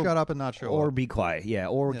shut up and not show up. Or be quiet, yeah.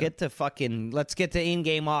 Or get to let's get to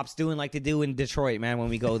in-game ops doing like they do in Detroit, man, when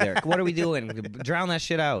we go there. What are we doing? Drown that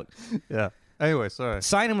shit out. Yeah. Anyway, sorry.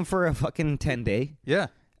 Sign them for a fucking 10-day. Yeah.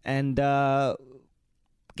 And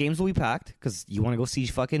games will be packed because you want to go see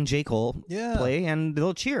fucking J. Cole play, and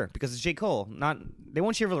they'll cheer because it's J. Cole. They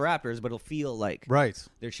won't cheer for the Raptors, but it'll feel like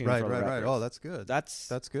they're cheering for the Raptors. Right. Oh, that's good.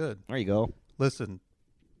 That's good. There you go. Listen,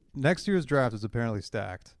 next year's draft is apparently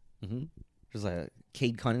stacked. Mm-hmm. There's like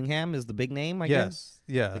Cade Cunningham is the big name, I guess. guess.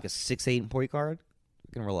 Yeah. Like a 6'8" point guard.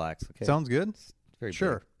 You can relax. Okay. Sounds good. It's very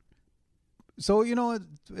sure. big. So,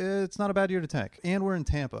 it's not a bad year to tank. And we're in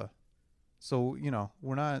Tampa. So, we're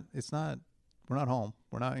not home.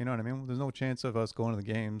 We're not, you know what I mean? There's no chance of us going to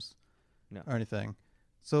the games or anything.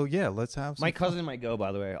 So yeah, let's have some My fun. cousin might go.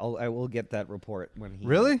 By the way, I will get that report when he.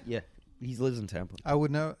 Really? Yeah, he lives in Tampa. I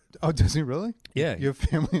would know. Oh, does he really? Yeah. You have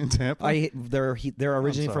family in Tampa? They're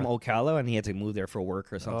originally from sorry. Ocala, and he had to move there for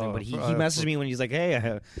work or something. Oh, but he for- messaged me when he's like, "Hey,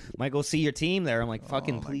 I might go see your team there." I'm like,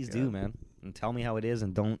 "Fucking my please God. do, man, and tell me how it is,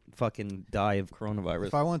 and don't fucking die of coronavirus."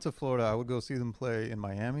 If I went to Florida, I would go see them play in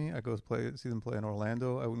Miami. I'd go see them play in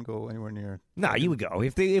Orlando. I wouldn't go anywhere near. Nah, you would go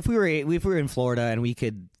if we were in Florida and we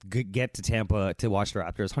could get to Tampa to watch the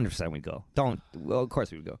Raptors. 100% we'd go. Well, of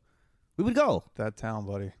course we would go. We would go That town,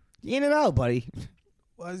 buddy. in and out, buddy.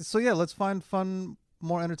 So yeah, let's find fun,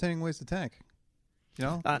 more entertaining ways to tank. You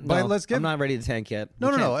know, No, but let's get. I'm not ready to tank yet. No.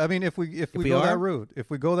 We can't- I mean, if we we go are? that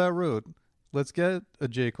route, let's get a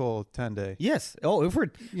J. Cole 10-day. Yes. Oh, if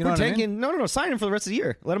we're You know what I mean? tanking, no. Sign him for the rest of the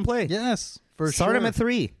year. Let him play. Yes, for Start sure. him at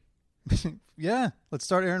 3. Yeah, let's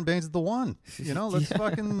start Aaron Baines at the 1. You know,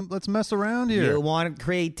 let's mess around here. You want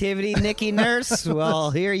creativity, Nicky Nurse?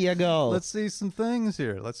 Well, here you go. Let's see some things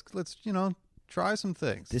here. Let's try some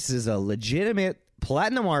things. This is a legitimate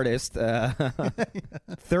platinum artist,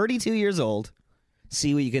 32 years old.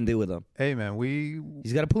 See what you can do with him. Hey man, we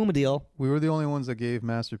He's got a Puma deal. were the only ones that gave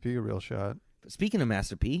Master P a real shot. Speaking of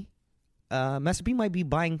Master P, Master P might be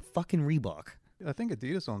buying fucking Reebok. I think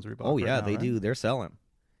Adidas owns Reebok. Oh right yeah, now, they right? do. They're selling.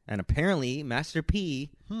 And apparently, Master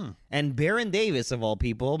P and Baron Davis, of all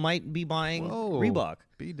people, might be buying Whoa. Reebok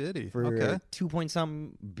B Diddy. for Okay.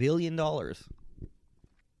 $2.some billion.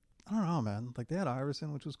 I don't know, man. Like they had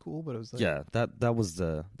Iverson, which was cool, but it was like Yeah, that was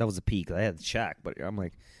the peak. I had Shaq, but I'm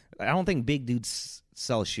like, I don't think big dudes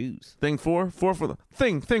sell shoes. Thing 4 for the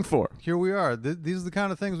thing 4. here we are. These are the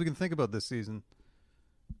kind of things we can think about this season.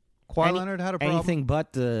 Kawhi Leonard had a problem. Anything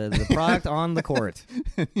but the product on the court.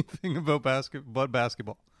 Anything about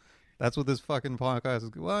basketball. That's what this fucking podcast is.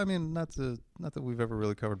 Well, I mean, not that we've ever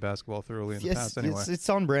really covered basketball thoroughly in the past. Anyway, it's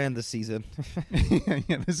on brand this season.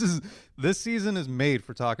 yeah, this season is made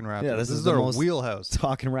for talking Raptors. Yeah, this is the our most wheelhouse.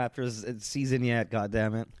 Talking Raptors season yet. God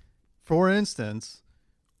damn it. For instance,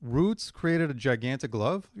 Roots created a gigantic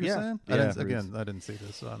glove. You're Yeah. saying? Yeah, I didn't see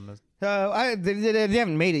this. So They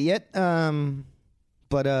haven't made it yet.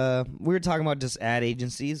 But we were talking about just ad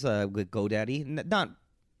agencies with GoDaddy, not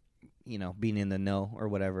being in the know or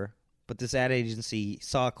whatever. But this ad agency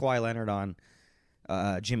saw Kawhi Leonard on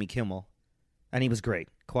Jimmy Kimmel, and he was great.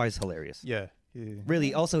 Kawhi's hilarious. yeah.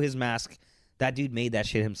 Really, also his mask. That dude made that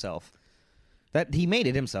shit himself. He made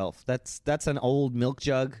it himself. That's an old milk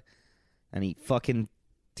jug, and he fucking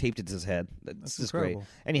taped it to his head. That's just great. incredible.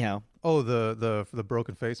 Anyhow, Oh, the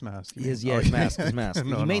broken face mask. you mean? his Oh, mask.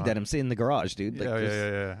 No, he made no. that him in the garage, dude. Like,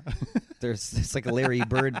 Yeah. It's like a Larry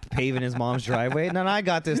Bird paving his mom's driveway. No, I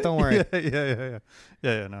got this. Don't worry. Yeah.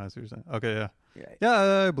 No, I see what you're saying. Okay,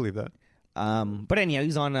 yeah, I believe that. But anyhow,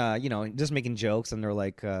 he's on, just making jokes, and they're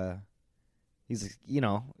like, he's,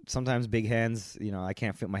 sometimes big hands, I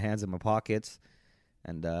can't fit my hands in my pockets,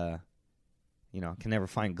 and, can never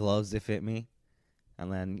find gloves that fit me.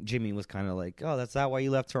 And then Jimmy was kind of like, oh, that's not why you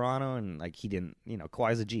left Toronto, and like he didn't,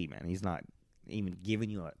 Kawhi's a G, man. He's not even giving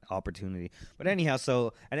you an opportunity. But anyhow,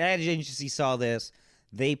 so an ad agency saw this.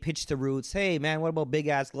 They pitched to Roots, hey, man, what about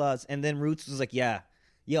big-ass gloves? And then Roots was like, yeah,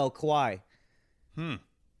 yo, Kawhi, if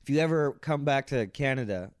you ever come back to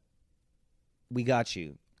Canada, we got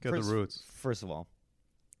you. Get the Roots. First of all,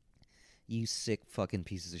 you sick fucking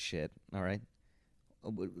pieces of shit, all right?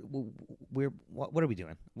 What are we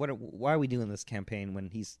doing? Why are we doing this campaign when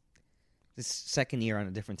he's this second year on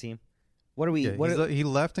a different team? What are we? Yeah, he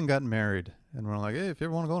left and got married, and we're like, hey, if you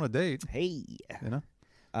ever want to go on a date, Hey,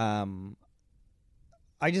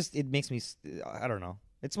 It makes me, I don't know.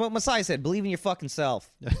 It's what Masai said. Believe in your fucking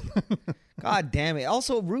self. God damn it.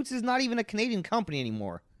 Also, Roots is not even a Canadian company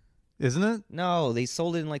anymore. Isn't it? No, they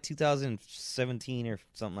sold it in like 2017 or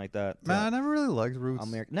something like that. Man, I never really liked Roots.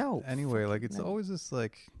 No. Anyway, like it's always just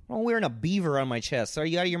like, I'm wearing a beaver on my chest. Are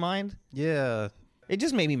you out of your mind? yeah, It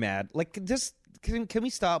just made me mad. Like, just can we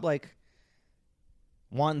stop like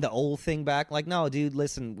wanting the old thing back? Like, no, dude.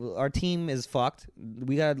 Listen, our team is fucked.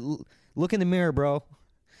 We gotta look in the mirror, bro.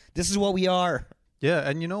 This is what we are. yeah.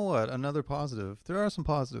 And you know what? Another positive. There are some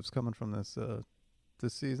positives coming from this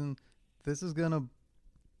season. This is gonna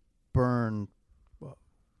burn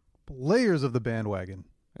layers of the bandwagon.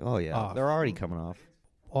 Oh yeah, Off. they're already coming off.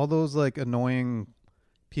 All those like annoying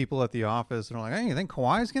people at the office and are like, hey, you think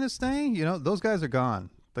Kawhi's gonna stay? Those guys are gone.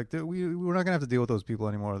 Like we're not gonna have to deal with those people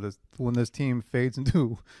anymore. When this team fades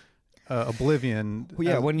into oblivion. Well,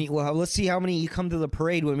 yeah, let's see how many you come to the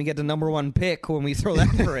parade when we get the number 1 pick when we throw that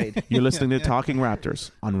parade. You're listening to Talking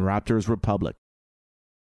Raptors on Raptors Republic.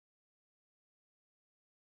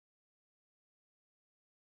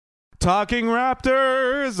 Talking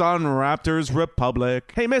Raptors on Raptors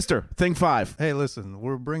Republic. Hey, mister, thing 5. Hey, listen,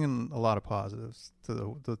 we're bringing a lot of positives to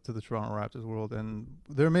the Toronto Raptors world, and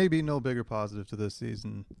there may be no bigger positive to this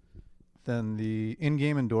season than the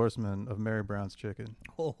in-game endorsement of Mary Brown's chicken.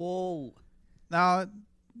 Oh. Now,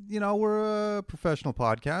 we're a professional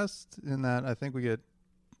podcast in that I think we get,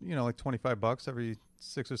 like $25 every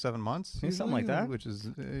 6 or 7 months. Something like that. Which is,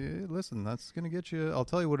 listen, that's going to get you, I'll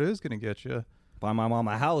tell you what it is going to get you. Buy my mom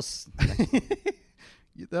a house.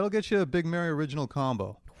 That'll get you a Big Mary original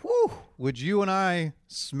combo. Whew. Which you and I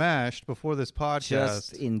smashed before this podcast.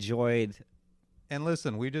 Just enjoyed. And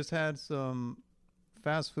listen, we just had some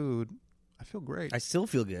fast food. I feel great. I still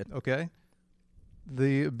feel good. Okay.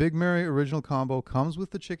 The Big Mary original combo comes with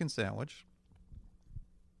the chicken sandwich,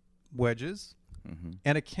 wedges,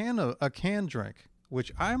 and a canned drink,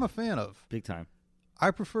 which I'm a fan of. Big time. I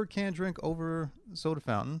prefer canned drink over soda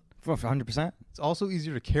fountain. For 100%. It's also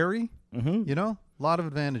easier to carry. A lot of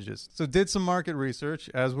advantages. So did some market research,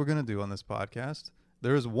 as we're going to do on this podcast.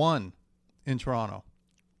 There is one in Toronto.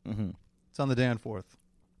 It's on the Danforth.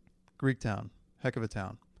 Greektown. Heck of a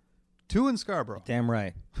town. 2 in Scarborough. Damn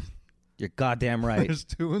right. You're goddamn right. There's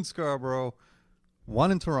 2 in Scarborough,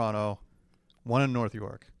 1 in Toronto, 1 in North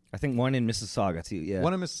York. I think 1 in Mississauga, too. Yeah.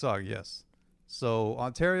 1 in Mississauga, yes. So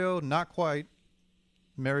Ontario, not quite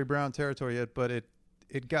Mary Brown territory yet, but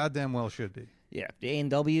it goddamn well should be. Yeah, the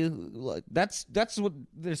A&W, that's what,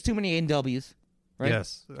 there's too many A&Ws, right?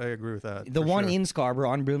 Yes, I agree with that. The one in Scarborough,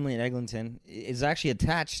 on Brimley and Eglinton, is actually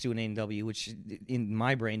attached to an A&W, which in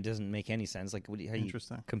my brain doesn't make any sense. Like, how you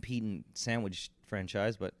compete in sandwich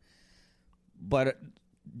franchise, but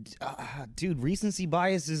dude, recency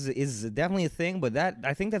bias is definitely a thing, but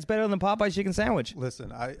I think that's better than the Popeyes chicken sandwich.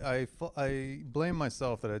 Listen, I blame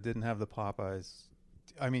myself that I didn't have the Popeyes.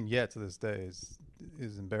 I mean, yet to this day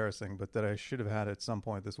is embarrassing, but that I should have had it at some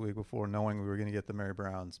point this week before knowing we were going to get the Mary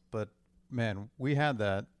Browns. But man, we had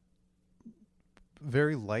that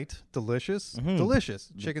very light, delicious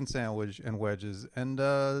chicken sandwich and wedges, and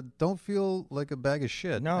don't feel like a bag of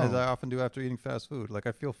shit as I often do after eating fast food. Like,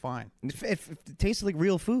 I feel fine. It tasted like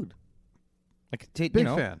real food. Like, big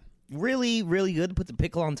fan. Really, really good. Put the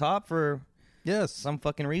pickle on top for some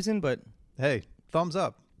fucking reason, but hey, thumbs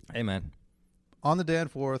up. Hey, man. On the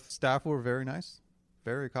Danforth, staff were very nice,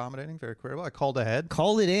 very accommodating, very credible. I called ahead.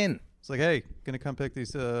 Called it in. It's like, hey, gonna come pick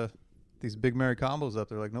these Big Mary combos up.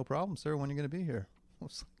 They're like, no problem, sir. When are you gonna be here? I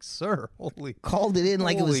was like, sir, called it in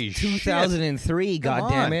like it was 2003. God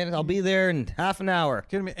damn it! I'll be there in half an hour.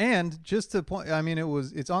 Kidding me? And just to point, I mean,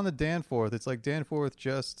 it's on the Danforth. It's like Danforth.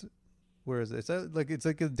 Just where is it? It's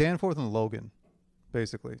like a Danforth and Logan,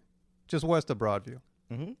 basically, just west of Broadview.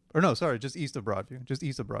 Or no, sorry, just east of Broadview. Just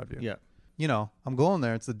east of Broadview. Yeah. I'm going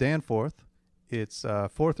there. It's the Danforth. It's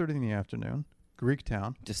 4:30 in the afternoon.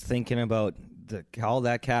 Greektown. Just thinking about all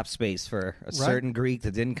that cap space for a certain Greek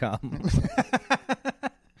that didn't come.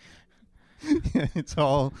 Yeah, it's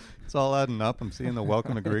all adding up. I'm seeing the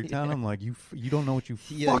welcome to Greektown. I'm like, you don't know what you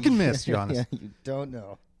fucking missed, Giannis. Yeah, you don't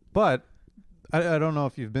know. But I don't know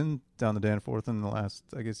if you've been down the Danforth in the last,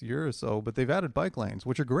 I guess, year or so, but they've added bike lanes,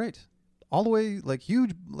 which are great. All the way, like,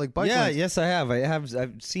 huge, like, bike lanes. Yeah, yes, I have.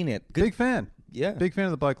 I've seen it. Good. Big fan. Yeah. Big fan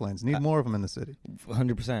of the bike lanes. Need more of them in the city.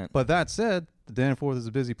 100%. But that said, the Danforth is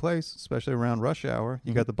a busy place, especially around rush hour.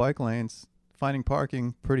 You got the bike lanes. Finding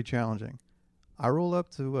parking, pretty challenging. I roll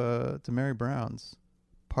up to Mary Brown's.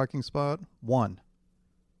 Parking spot 1.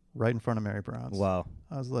 Right in front of Mary Brown's. Wow.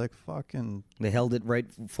 I was like, fucking... They held it right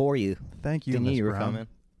for you. Thank you, Didn't Miss you were Brown. coming.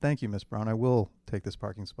 Thank you, Miss Brown. I will take this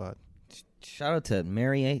parking spot. Shout out to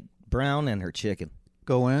Mary Brown and her chicken.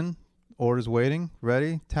 Go in, orders waiting,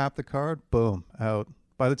 ready, tap the card, boom, out.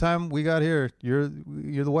 By the time we got here, you're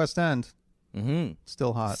the West End.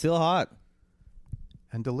 Still hot. Still hot.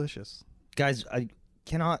 And delicious. Guys, I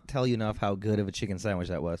cannot tell you enough how good of a chicken sandwich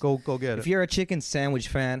that was. Go get it. If you're a chicken sandwich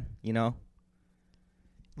fan,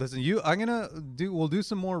 Listen, we'll do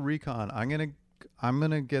some more recon. I'm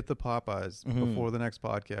gonna get the Popeyes before the next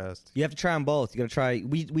podcast. You have to try them both. You got to try.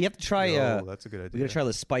 We have to try. That's a good idea. We got to try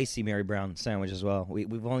the spicy Mary Brown sandwich as well.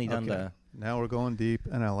 We've only done the. Now we're going deep,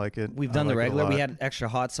 and I like it. We've done the regular. We had extra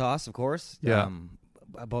hot sauce, of course. Yeah.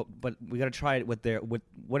 But we got to try it with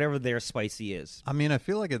whatever their spicy is. I mean, I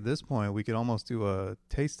feel like at this point we could almost do a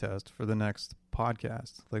taste test for the next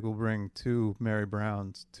podcast. Like, we'll bring 2 Mary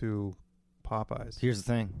Browns, 2 Popeyes. Here's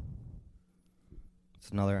the thing.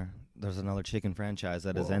 There's another chicken franchise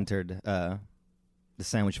that has entered the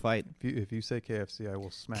sandwich fight. If you say KFC, I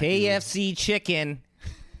will smack KFC Chicken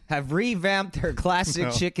have revamped their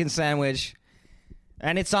classic chicken sandwich,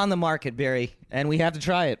 and it's on the market, Barry, and we have to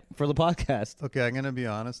try it for the podcast. Okay, I'm going to be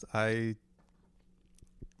honest.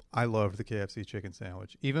 I loved the KFC chicken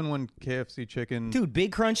sandwich. Even when KFC chicken... Dude,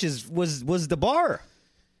 Big Crunch was the bar.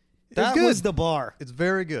 That good. was the bar. It's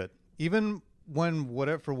very good. Even when,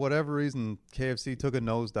 for whatever reason, KFC took a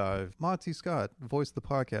nosedive, Monty Scott, voice of the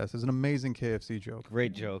podcast, is an amazing KFC joke.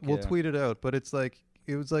 Great joke. We'll tweet it out, but it's like...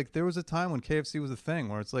 It was like there was a time when KFC was a thing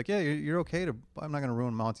where it's like, yeah, you're okay to... I'm not going to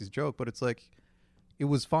ruin Monty's joke, but it's like it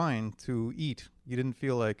was fine to eat. You didn't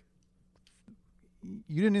feel like...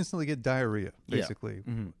 You didn't instantly get diarrhea, basically.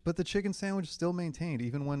 Yeah. Mm-hmm. But the chicken sandwich still maintained,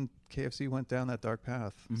 even when KFC went down that dark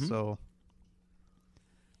path. Mm-hmm. So,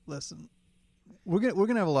 listen, we're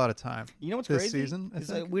gonna have a lot of time. You know what's this crazy? season? I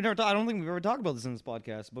don't think we've ever talked about this in this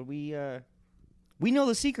podcast, but we know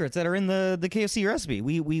the secrets that are in the KFC recipe.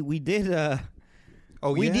 We did.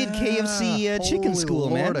 We did KFC chicken school,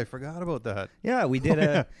 Lord, man. I forgot about that. Yeah, we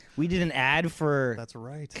did we did an ad for That's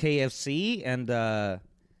right. KFC, and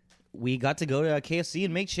we got to go to KFC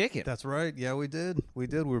and make chicken. That's right. Yeah, we did. We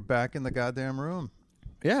were back in the goddamn room.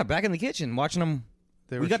 Yeah, back in the kitchen watching them.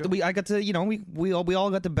 I got to, we all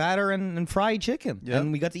got to batter and fry chicken,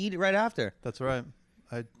 and we got to eat it right after. That's right.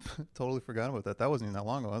 I totally forgot about that. That wasn't even that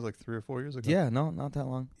long ago. That was like 3 or 4 years ago. Yeah, no, not that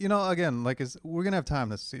long. Again, we're gonna have time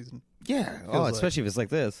this season. Yeah. Especially if it's like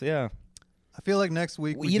this. Yeah. I feel like next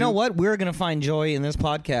week. You know what? We're gonna find joy in this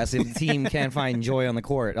podcast if the team can't find joy on the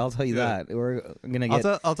court. I'll tell you that. We're gonna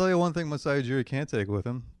get. I'll tell you one thing Masai Ujiri can't take with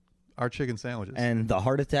him: our chicken sandwiches and the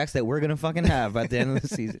heart attacks that we're gonna fucking have at the end of the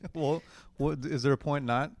season. Well, is there a point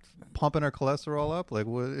not pumping our cholesterol up? Like,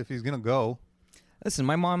 if he's gonna go? Listen,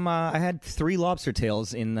 my mom, I had 3 lobster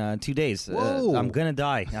tails in 2 days. I'm going to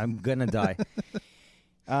die.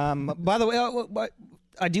 By the way,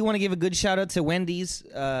 I do want to give a good shout out to Wendy's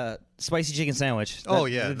spicy chicken sandwich.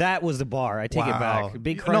 That was the bar. I take it back.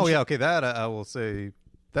 Big Crunch. No, yeah, okay. That I will say,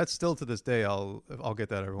 that's still to this day. I'll get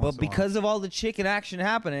that every once in a while. But because of all the chicken action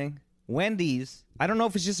happening, Wendy's, I don't know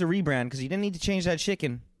if it's just a rebrand because you didn't need to change that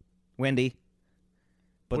chicken, Wendy.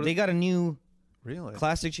 But they got a new... Really?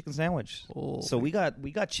 Classic chicken sandwich. Holy. So we got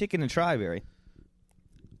chicken and try, Barry.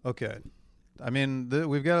 Okay. I mean,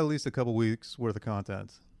 we've got at least a couple weeks worth of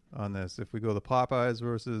content on this. If we go the Popeyes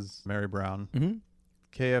versus Mary Brown,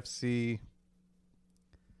 KFC.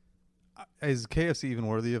 Is KFC even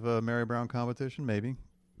worthy of a Mary Brown competition? Maybe.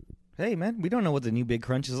 Hey, man, we don't know what the new Big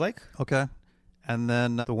Crunch is like. Okay. And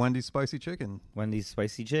then the Wendy's spicy chicken. Wendy's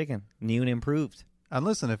spicy chicken. New and improved. And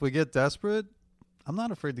listen, if we get desperate, I'm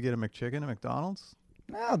not afraid to get a McChicken at McDonald's.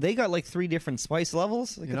 No, they got like 3 different spice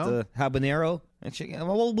levels. Like the habanero and chicken.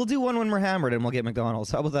 Well, we'll do one when we're hammered and we'll get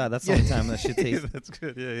McDonald's. How about that? That's the only time that shit tastes. That's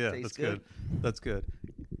good. Yeah. That's good. That's good.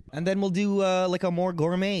 And then we'll do like a more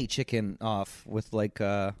gourmet chicken off with like...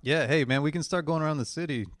 Yeah, hey, man, we can start going around the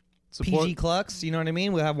city. PG Clucks, you know what I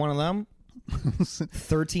mean? We'll have one of them.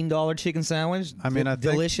 $13 chicken sandwich. I mean, I think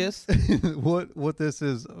delicious. what this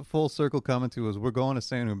is full circle coming to is we're going to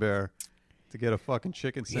Saint Hubert to get a fucking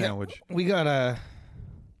chicken sandwich. Yeah, we got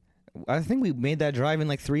I think we made that drive in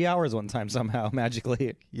like 3 hours one time somehow,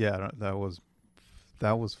 magically. Yeah, that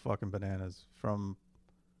was fucking bananas.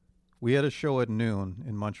 We had a show at noon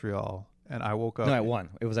in Montreal, and I woke up. No, at 1.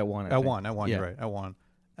 It was at 1. At 1. Yeah. You're right. At 1.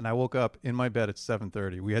 And I woke up in my bed at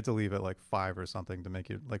 7:30. We had to leave at like 5 or something to make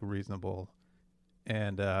it like reasonable.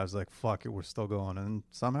 And I was like, fuck it, we're still going. And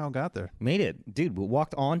somehow got there. Made it. Dude, we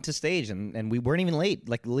walked on to stage and we weren't even late.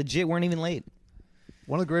 Like, legit weren't even late.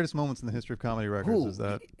 One of the greatest moments in the history of comedy records is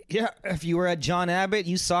that. Yeah, if you were at John Abbott,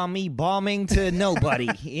 you saw me bombing to nobody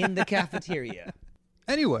in the cafeteria.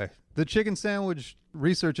 Anyway, the chicken sandwich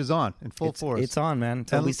research is on in full force. It's on, man.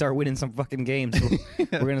 Until we start winning some fucking games,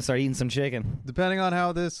 we're going to start eating some chicken. Depending on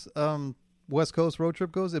how this West Coast road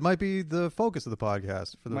trip goes, it might be the focus of the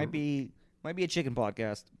podcast. Might be a chicken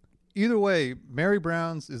podcast. Either way, Mary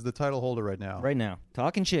Brown's is the title holder right now. Right now.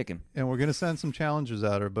 Talking chicken. And we're going to send some challenges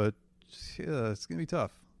at her, but it's going to be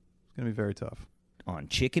tough. It's going to be very tough. On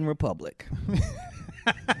Chicken Republic.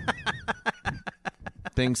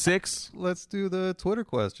 Thing 6. Let's do the Twitter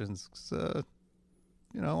questions.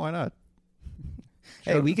 Why not?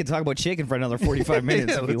 Hey, we could talk about chicken for another 45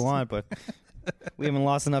 minutes if you want, but we haven't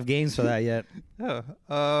lost enough games for that yet. Yeah.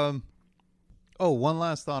 One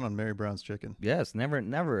last thought on Mary Brown's chicken. Yes, never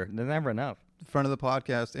enough. Friend of the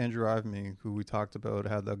podcast, Andrew Ivamy, who we talked about,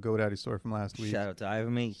 had the GoDaddy story from last week. Shout out to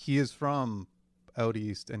Ivamy. He is from out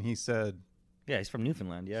east, and he said... Yeah, he's from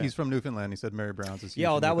Newfoundland, yeah. He's from Newfoundland. He said Mary Brown's is...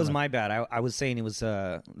 Yeah, that was my bad. I was saying it was...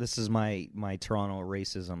 this is my Toronto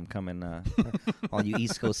racism coming... all you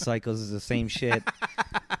East Coast psychos is the same shit.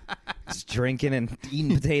 Just drinking and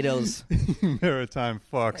eating potatoes. Maritime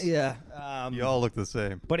fucks. Yeah. You all look the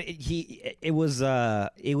same. But I was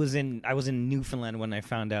in Newfoundland when I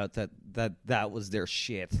found out that was their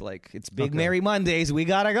shit. Like, it's Big Merry Mondays, we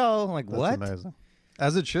gotta go. I'm like, That's what? amazing.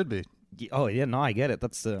 As it should be. Oh yeah, no, I get it.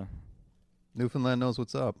 That's Newfoundland knows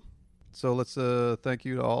what's up. So let's thank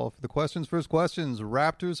you to all for the questions. First questions,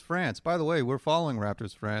 Raptors France. By the way, we're following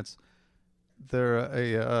Raptors France. They're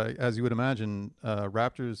as you would imagine,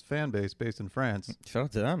 Raptors fan base based in France. shout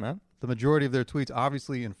out to them, man. The majority of their tweets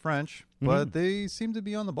obviously in French, but they seem to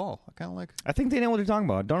be on the ball. I kind of like. I think they know what they're talking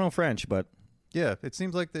about. Don't know French, but Yeah, it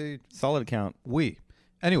seems like they. solid account.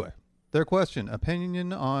 Anyway, their question: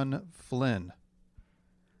 opinion on Flynn.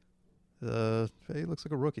 He looks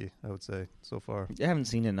like a rookie, I would say, so far. I haven't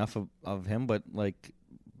seen enough of him, but like,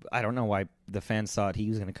 I don't know why the fans thought he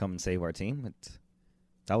was going to come and save our team.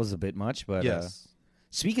 That was a bit much, but Yes.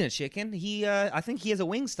 Speaking of chicken, I think he has a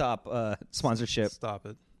Wingstop sponsorship. Stop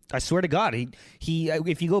it. I swear to God, he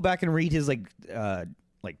if you go back and read his like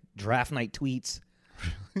draft night tweets,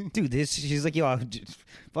 dude, she's like, yo, I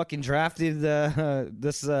fucking drafted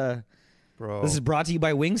this. Bro. This is brought to you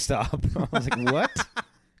by Wingstop. I was like, what?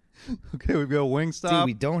 Okay, we've got Wingstop. Dude,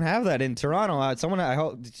 we don't have that in Toronto.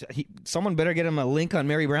 Someone better get him a link on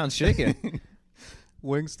Mary Brown's Chicken.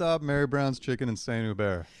 Wingstop, Mary Brown's Chicken, and Saint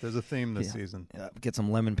Hubert. There's a theme this season. Yeah, get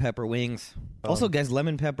some lemon pepper wings. Also, guys,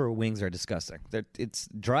 lemon pepper wings are disgusting. It's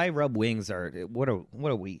dry rub wings are. What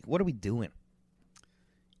are we doing?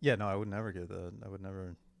 Yeah, no, I would never get that. I would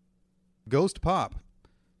never. Ghost Pop.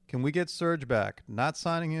 Can we get Serge back? Not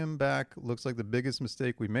signing him back looks like the biggest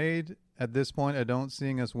mistake we made. At this point, I don't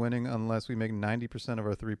see us winning unless we make 90% of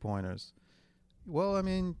our three-pointers. Well, I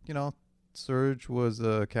mean, Serge was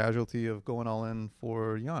a casualty of going all in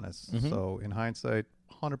for Giannis. Mm-hmm. So in hindsight,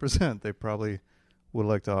 100%, they probably would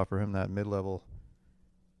like to offer him that mid-level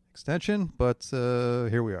extension. But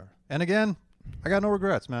here we are. And again, I got no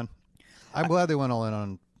regrets, man. I'm glad they went all in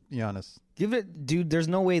on Giannis. Dude, there's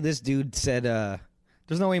no way this dude said,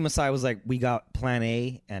 there's no way Masai was like, we got plan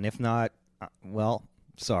A, and if not, well,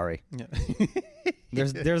 sorry. Yeah.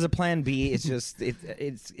 There's a plan B. It's just,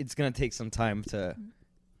 it's going to take some time to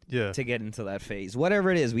get into that phase.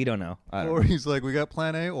 Whatever it is, we don't know. Or he's like, we got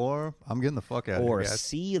plan A, or I'm getting the fuck out of here, Or guys.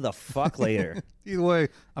 see you the fuck later. Either way,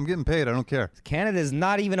 I'm getting paid. I don't care. Canada's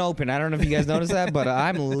not even open. I don't know if you guys noticed that, but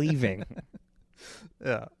I'm leaving.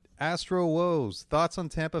 Yeah. Astro Woes. Thoughts on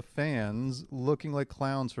Tampa fans looking like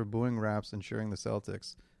clowns for booing Raps and cheering the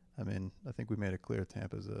Celtics? I mean, I think we made it clear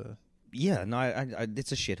Tampa's a... Yeah, no,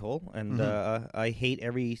 it's a shithole, and I hate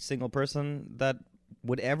every single person that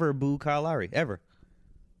would ever boo Kyle Lowry, ever.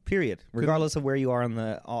 Period. Regardless of where you are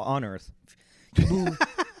on Earth.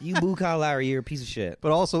 You boo Kyle Lowry, you're a piece of shit.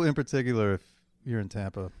 But also in particular if you're in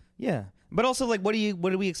Tampa. Yeah. But also, like, what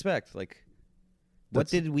do we expect? Like, what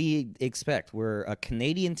did we expect? We're a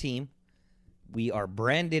Canadian team. We are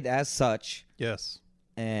branded as such. Yes.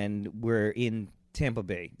 And we're in Tampa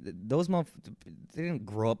Bay. Those motherfuckers, they didn't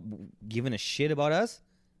grow up giving a shit about us.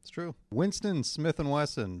 It's true. Winston Smith &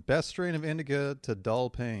 Wesson. Best strain of indica to dull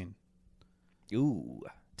pain. Ooh,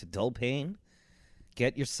 to dull pain,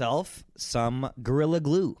 get yourself some Gorilla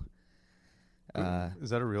Glue. Is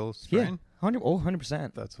that a real strain? Yeah,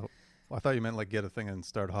 100%. That's. I thought you meant like get a thing and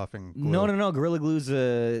start huffing glue. No. Gorilla Glue's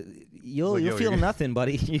you'll feel nothing,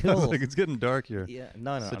 buddy. Like it's getting dark here. Yeah,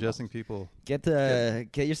 no. Suggesting people get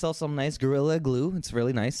yourself some nice Gorilla Glue. It's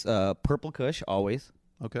really nice. Purple Kush always.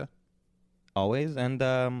 Okay. Always, and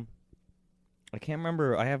I can't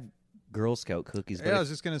remember. I have Girl Scout cookies. Yeah, I was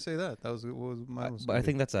just gonna say that. That was mine. But I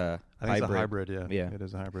think that's a hybrid. It's a hybrid. Yeah, it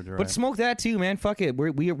is a hybrid. You're but right. smoke that too, man. Fuck it.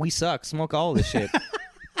 We suck. Smoke all of this shit.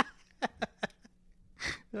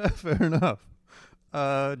 Yeah, fair enough.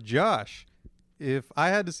 Josh, if I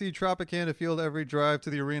had to see Tropicana Field every drive to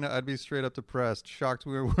the arena, I'd be straight up depressed. Shocked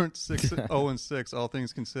we weren't 0-6, all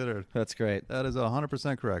things considered. That's great. That is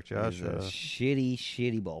 100% correct, Josh. It's a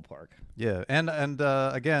shitty ballpark. Yeah, and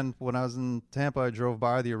again, when I was in Tampa, I drove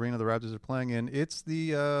by the arena the Raptors are playing in. It's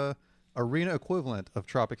the arena equivalent of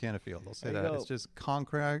Tropicana Field. I'll say that. It's just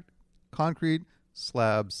concrete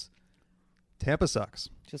slabs. Tampa sucks.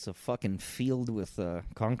 Just a fucking field with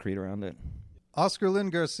concrete around it. Oscar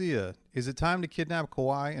Lynn Garcia, is it time to kidnap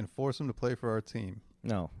Kawhi and force him to play for our team?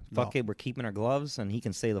 No. Fuck it. We're keeping our gloves, and he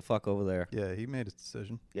can stay the fuck over there. Yeah, he made his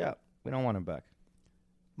decision. Yeah. We don't want him back.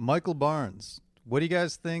 Michael Barnes, what do you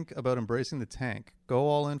guys think about embracing the tank? Go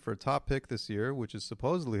all in for a top pick this year, which is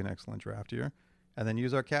supposedly an excellent draft year, and then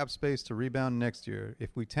use our cap space to rebound next year.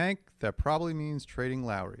 If we tank, that probably means trading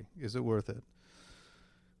Lowry. Is it worth it?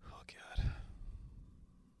 Oh, God.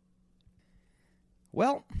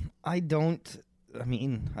 Well, I don't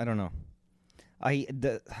know.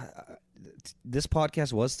 This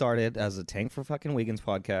podcast was started as a Tank for fucking Wiggins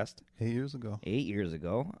podcast 8 years ago. 8 years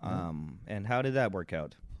ago. Yeah. And how did that work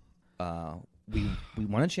out? We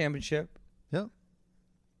won a championship. Yep.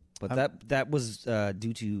 But that was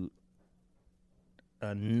due to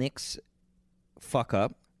Knicks fuck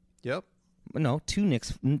up. Yep. No, two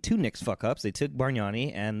Knicks fuck ups. They took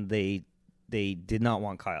Bargnani and they did not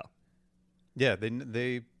want Kyle. Yeah,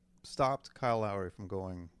 they stopped Kyle Lowry from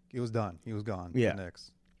going. He was done. He was gone. Yeah. To the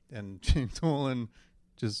Knicks. And James Dolan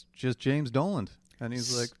just James Dolan, and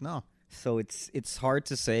he's like, no. So it's hard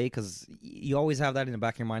to say because you always have that in the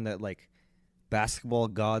back of your mind that like basketball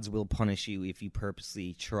gods will punish you if you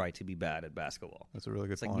purposely try to be bad at basketball. That's a really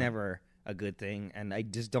good It's point. like never a good thing, and I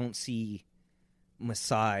just don't see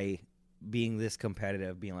Masai being this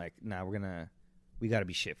competitive, being like, nah, we got to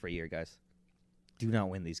be shit for a year, guys. Do not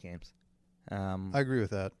win these games. I agree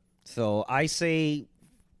with that. So I say,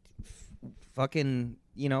 fucking,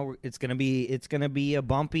 it's gonna be a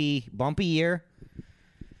bumpy year.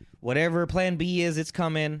 Whatever Plan B is, it's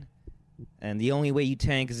coming. And the only way you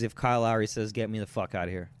tank is if Kyle Lowry says, "Get me the fuck out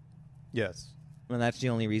of here." Yes, And that's the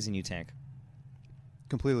only reason you tank.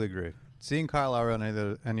 completely agree. Seeing Kyle Lowry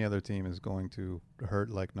on any other team is going to hurt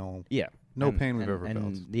like no pain we've ever felt.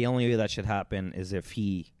 And the only way that should happen is if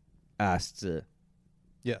he asks to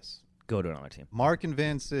Yes. go to another team. Mark and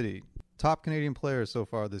Van City, top Canadian players so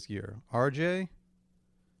far this year. RJ,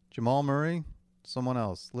 Jamal Murray, someone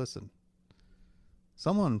else. Listen.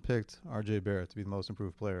 Someone picked R.J. Barrett to be the most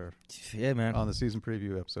improved player Yeah, man. on the season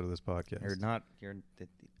preview episode of this podcast.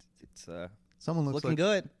 It's Someone looks looking like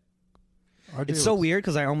good. RJ It's so looks- weird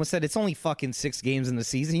because I almost said it's only fucking 6 games in the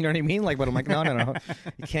season. You know what I mean? Like, but I'm like, no.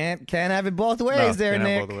 You can't have it both ways, there, can't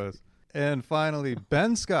have Nick. both ways. And finally,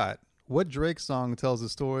 Ben Scott. What Drake song tells the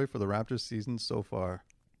story for the Raptors season so far?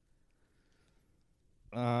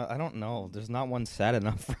 I don't know. There's not one sad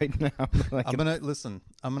enough right now. I'm gonna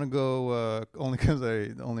go only because I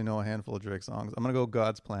only know a handful of Drake songs. I'm gonna go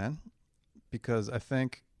God's Plan because I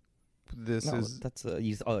think that's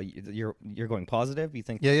you're going positive. You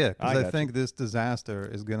think? yeah because I got think this disaster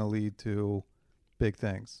is gonna lead to big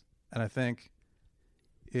things, and I think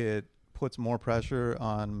it puts more pressure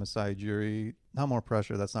on Masai Ujiri. Not more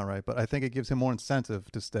pressure, that's not right, but I think it gives him more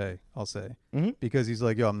incentive to stay. I'll say because he's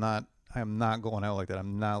like, yo, I am not going out like that.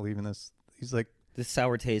 I'm not leaving this. He's like, this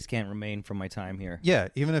sour taste can't remain from my time here. yeah,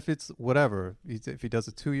 even if it's whatever. If he does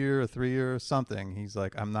a 2-year, a 3-year, something, he's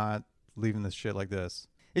like, I'm not leaving this shit like this.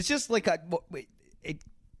 It's just like I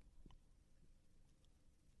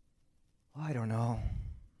don't know.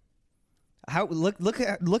 How look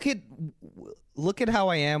at how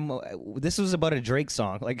I am. This was about a Drake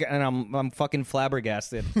song, like, and I'm fucking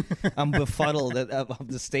flabbergasted. I'm befuddled of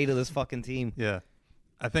the state of this fucking team. Yeah,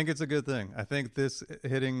 I think it's a good thing. I think this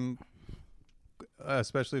hitting,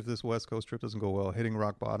 especially if this West Coast trip doesn't go well, hitting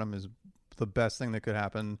rock bottom is the best thing that could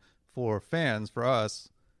happen for fans, for us,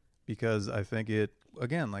 because I think it,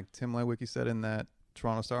 again, like Tim Lewicki said in that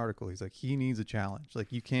Toronto Star article, he's like, he needs a challenge.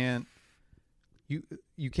 Like, you can't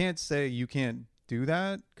say you can't do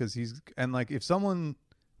that because and like if someone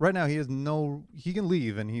right now he can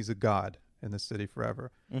leave and he's a god in this city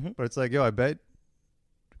forever. But it's like, yo, I bet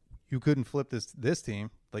you couldn't flip this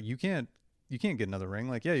team. Like, you can't get another ring.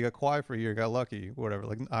 Like, yeah, you got quiet for a year, got lucky, whatever.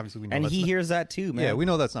 Like, obviously we know And that's he not, hears that too, man. yeah, we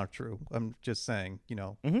know that's not true. I'm just saying,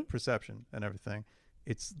 perception and everything.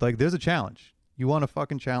 It's like there's a challenge. You want a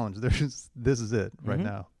fucking challenge. This is it right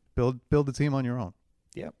now. Build the team on your own.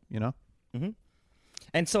 Yep. You know?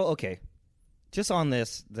 And so, okay, just on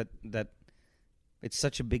this, that it's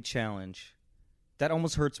such a big challenge, that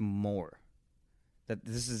almost hurts more. That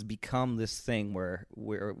this has become this thing where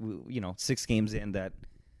 6 games in, that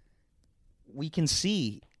we can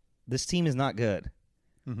see this team is not good.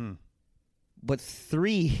 But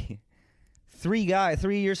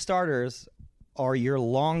 3-year starters are your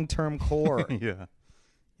long-term core. Yeah.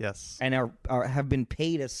 Yes. And have been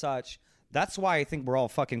paid as such. That's why I think we're all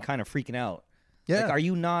fucking kind of freaking out. Yeah. Like, are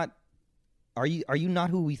you not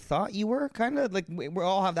who we thought you were? Kind of like we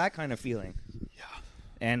all have that kind of feeling. Yeah.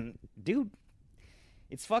 And dude,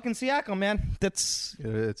 it's fucking Siakam, man. It's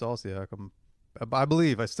all Siakam.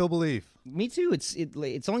 I still believe. Me too.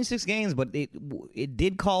 It's only 6 games, but it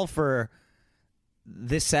did call for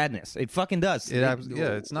this sadness. It fucking does.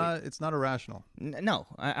 It's not irrational. No,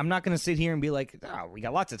 I'm not going to sit here and be like, oh, we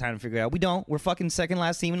got lots of time to figure it out. We don't. We're fucking second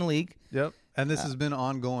last team in the league. Yep. And this has been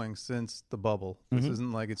ongoing since the bubble. This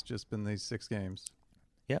isn't like it's just been these 6 games.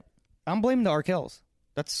 Yep. I'm blaming the Arkells.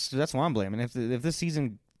 That's what I'm blaming. If this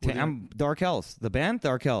season, I'm the Arkells, the band, the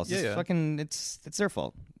Arkells. Yeah. Fucking, it's their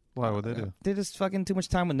fault. Why would they do? They just fucking too much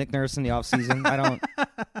time with Nick Nurse in the off season. I don't.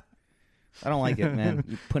 I don't like it, man.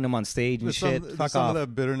 You're putting him on stage and There's shit. some, Fuck there's some off. of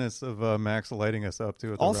that bitterness of Max lighting us up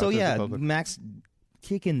too. At the Also, Raptors yeah, Republic. Max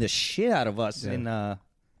kicking the shit out of us Yeah. in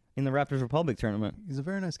the Raptors Republic tournament. He's a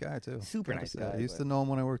very nice guy too. Super Gotta nice say. guy, I used but- to know him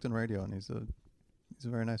when I worked in radio, and he's a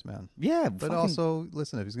very nice man. Yeah, But fucking- also,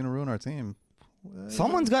 listen, if he's gonna ruin our team,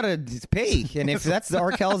 someone's got to pay, and if that's the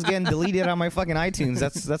Arkel's getting deleted on my fucking iTunes,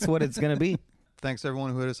 that's what it's gonna be. thanks to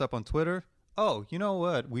everyone who hit us up on Twitter. Oh, you know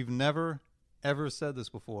what? We've never ever said this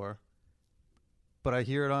before, but I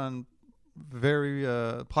hear it on very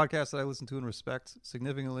podcasts that I listen to and respect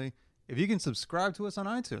significantly. If you can subscribe to us on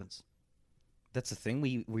iTunes, That's the thing.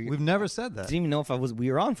 we've never said that. didn't even know if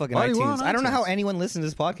we were on fucking Oh, you were iTunes. on I don't know how iTunes. anyone listens to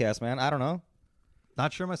this podcast, man. I don't know.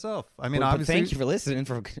 Not sure myself. I mean, But obviously, thank you for listening,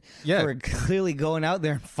 for clearly going out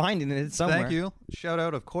there and finding it somewhere. Thank you. Shout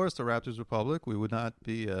out, of course, to Raptors Republic. We would not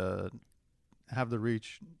be have the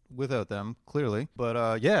reach without them, clearly.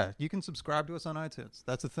 But yeah, you can subscribe to us on iTunes.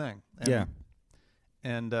 That's a thing. And, Yeah.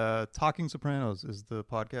 And Talking Sopranos is the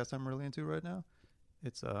podcast I'm really into right now.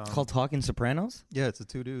 It's Called Talking Sopranos? yeah, it's the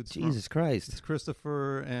two dudes. Jesus Christ. It's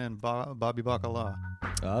Christopher and Bobby Bacala,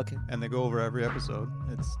 Oh, okay. and they go over every episode.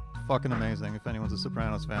 It's fucking amazing. If anyone's a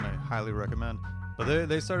Sopranos fan, I highly recommend. But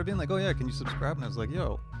they started being like, oh yeah, can you subscribe? And I was like,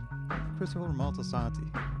 yo, Christopher Maltasanti,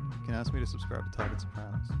 you can ask me to subscribe to Talking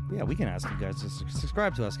Sopranos. Yeah, we can ask you guys to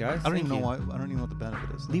subscribe to us, guys. I don't Thank even know you. why. I don't even know what the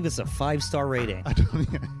benefit is. Leave us a 5-star rating. I don't.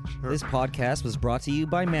 Yeah, sure. This podcast was brought to you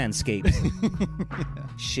by Manscaped.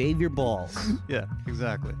 Shave your balls. Yeah,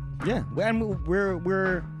 exactly. Yeah, and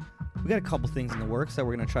we got a couple things in the works that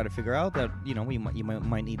we're gonna try to figure out that you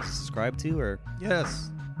might need to subscribe to, or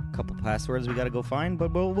Yes. a couple passwords we got to go find,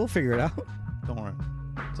 but we'll figure it out. Don't worry.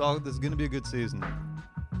 This is gonna be a good season.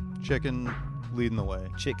 Chicken leading the way.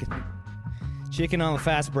 Chicken on the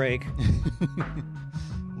fast break.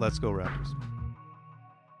 Let's go Raptors.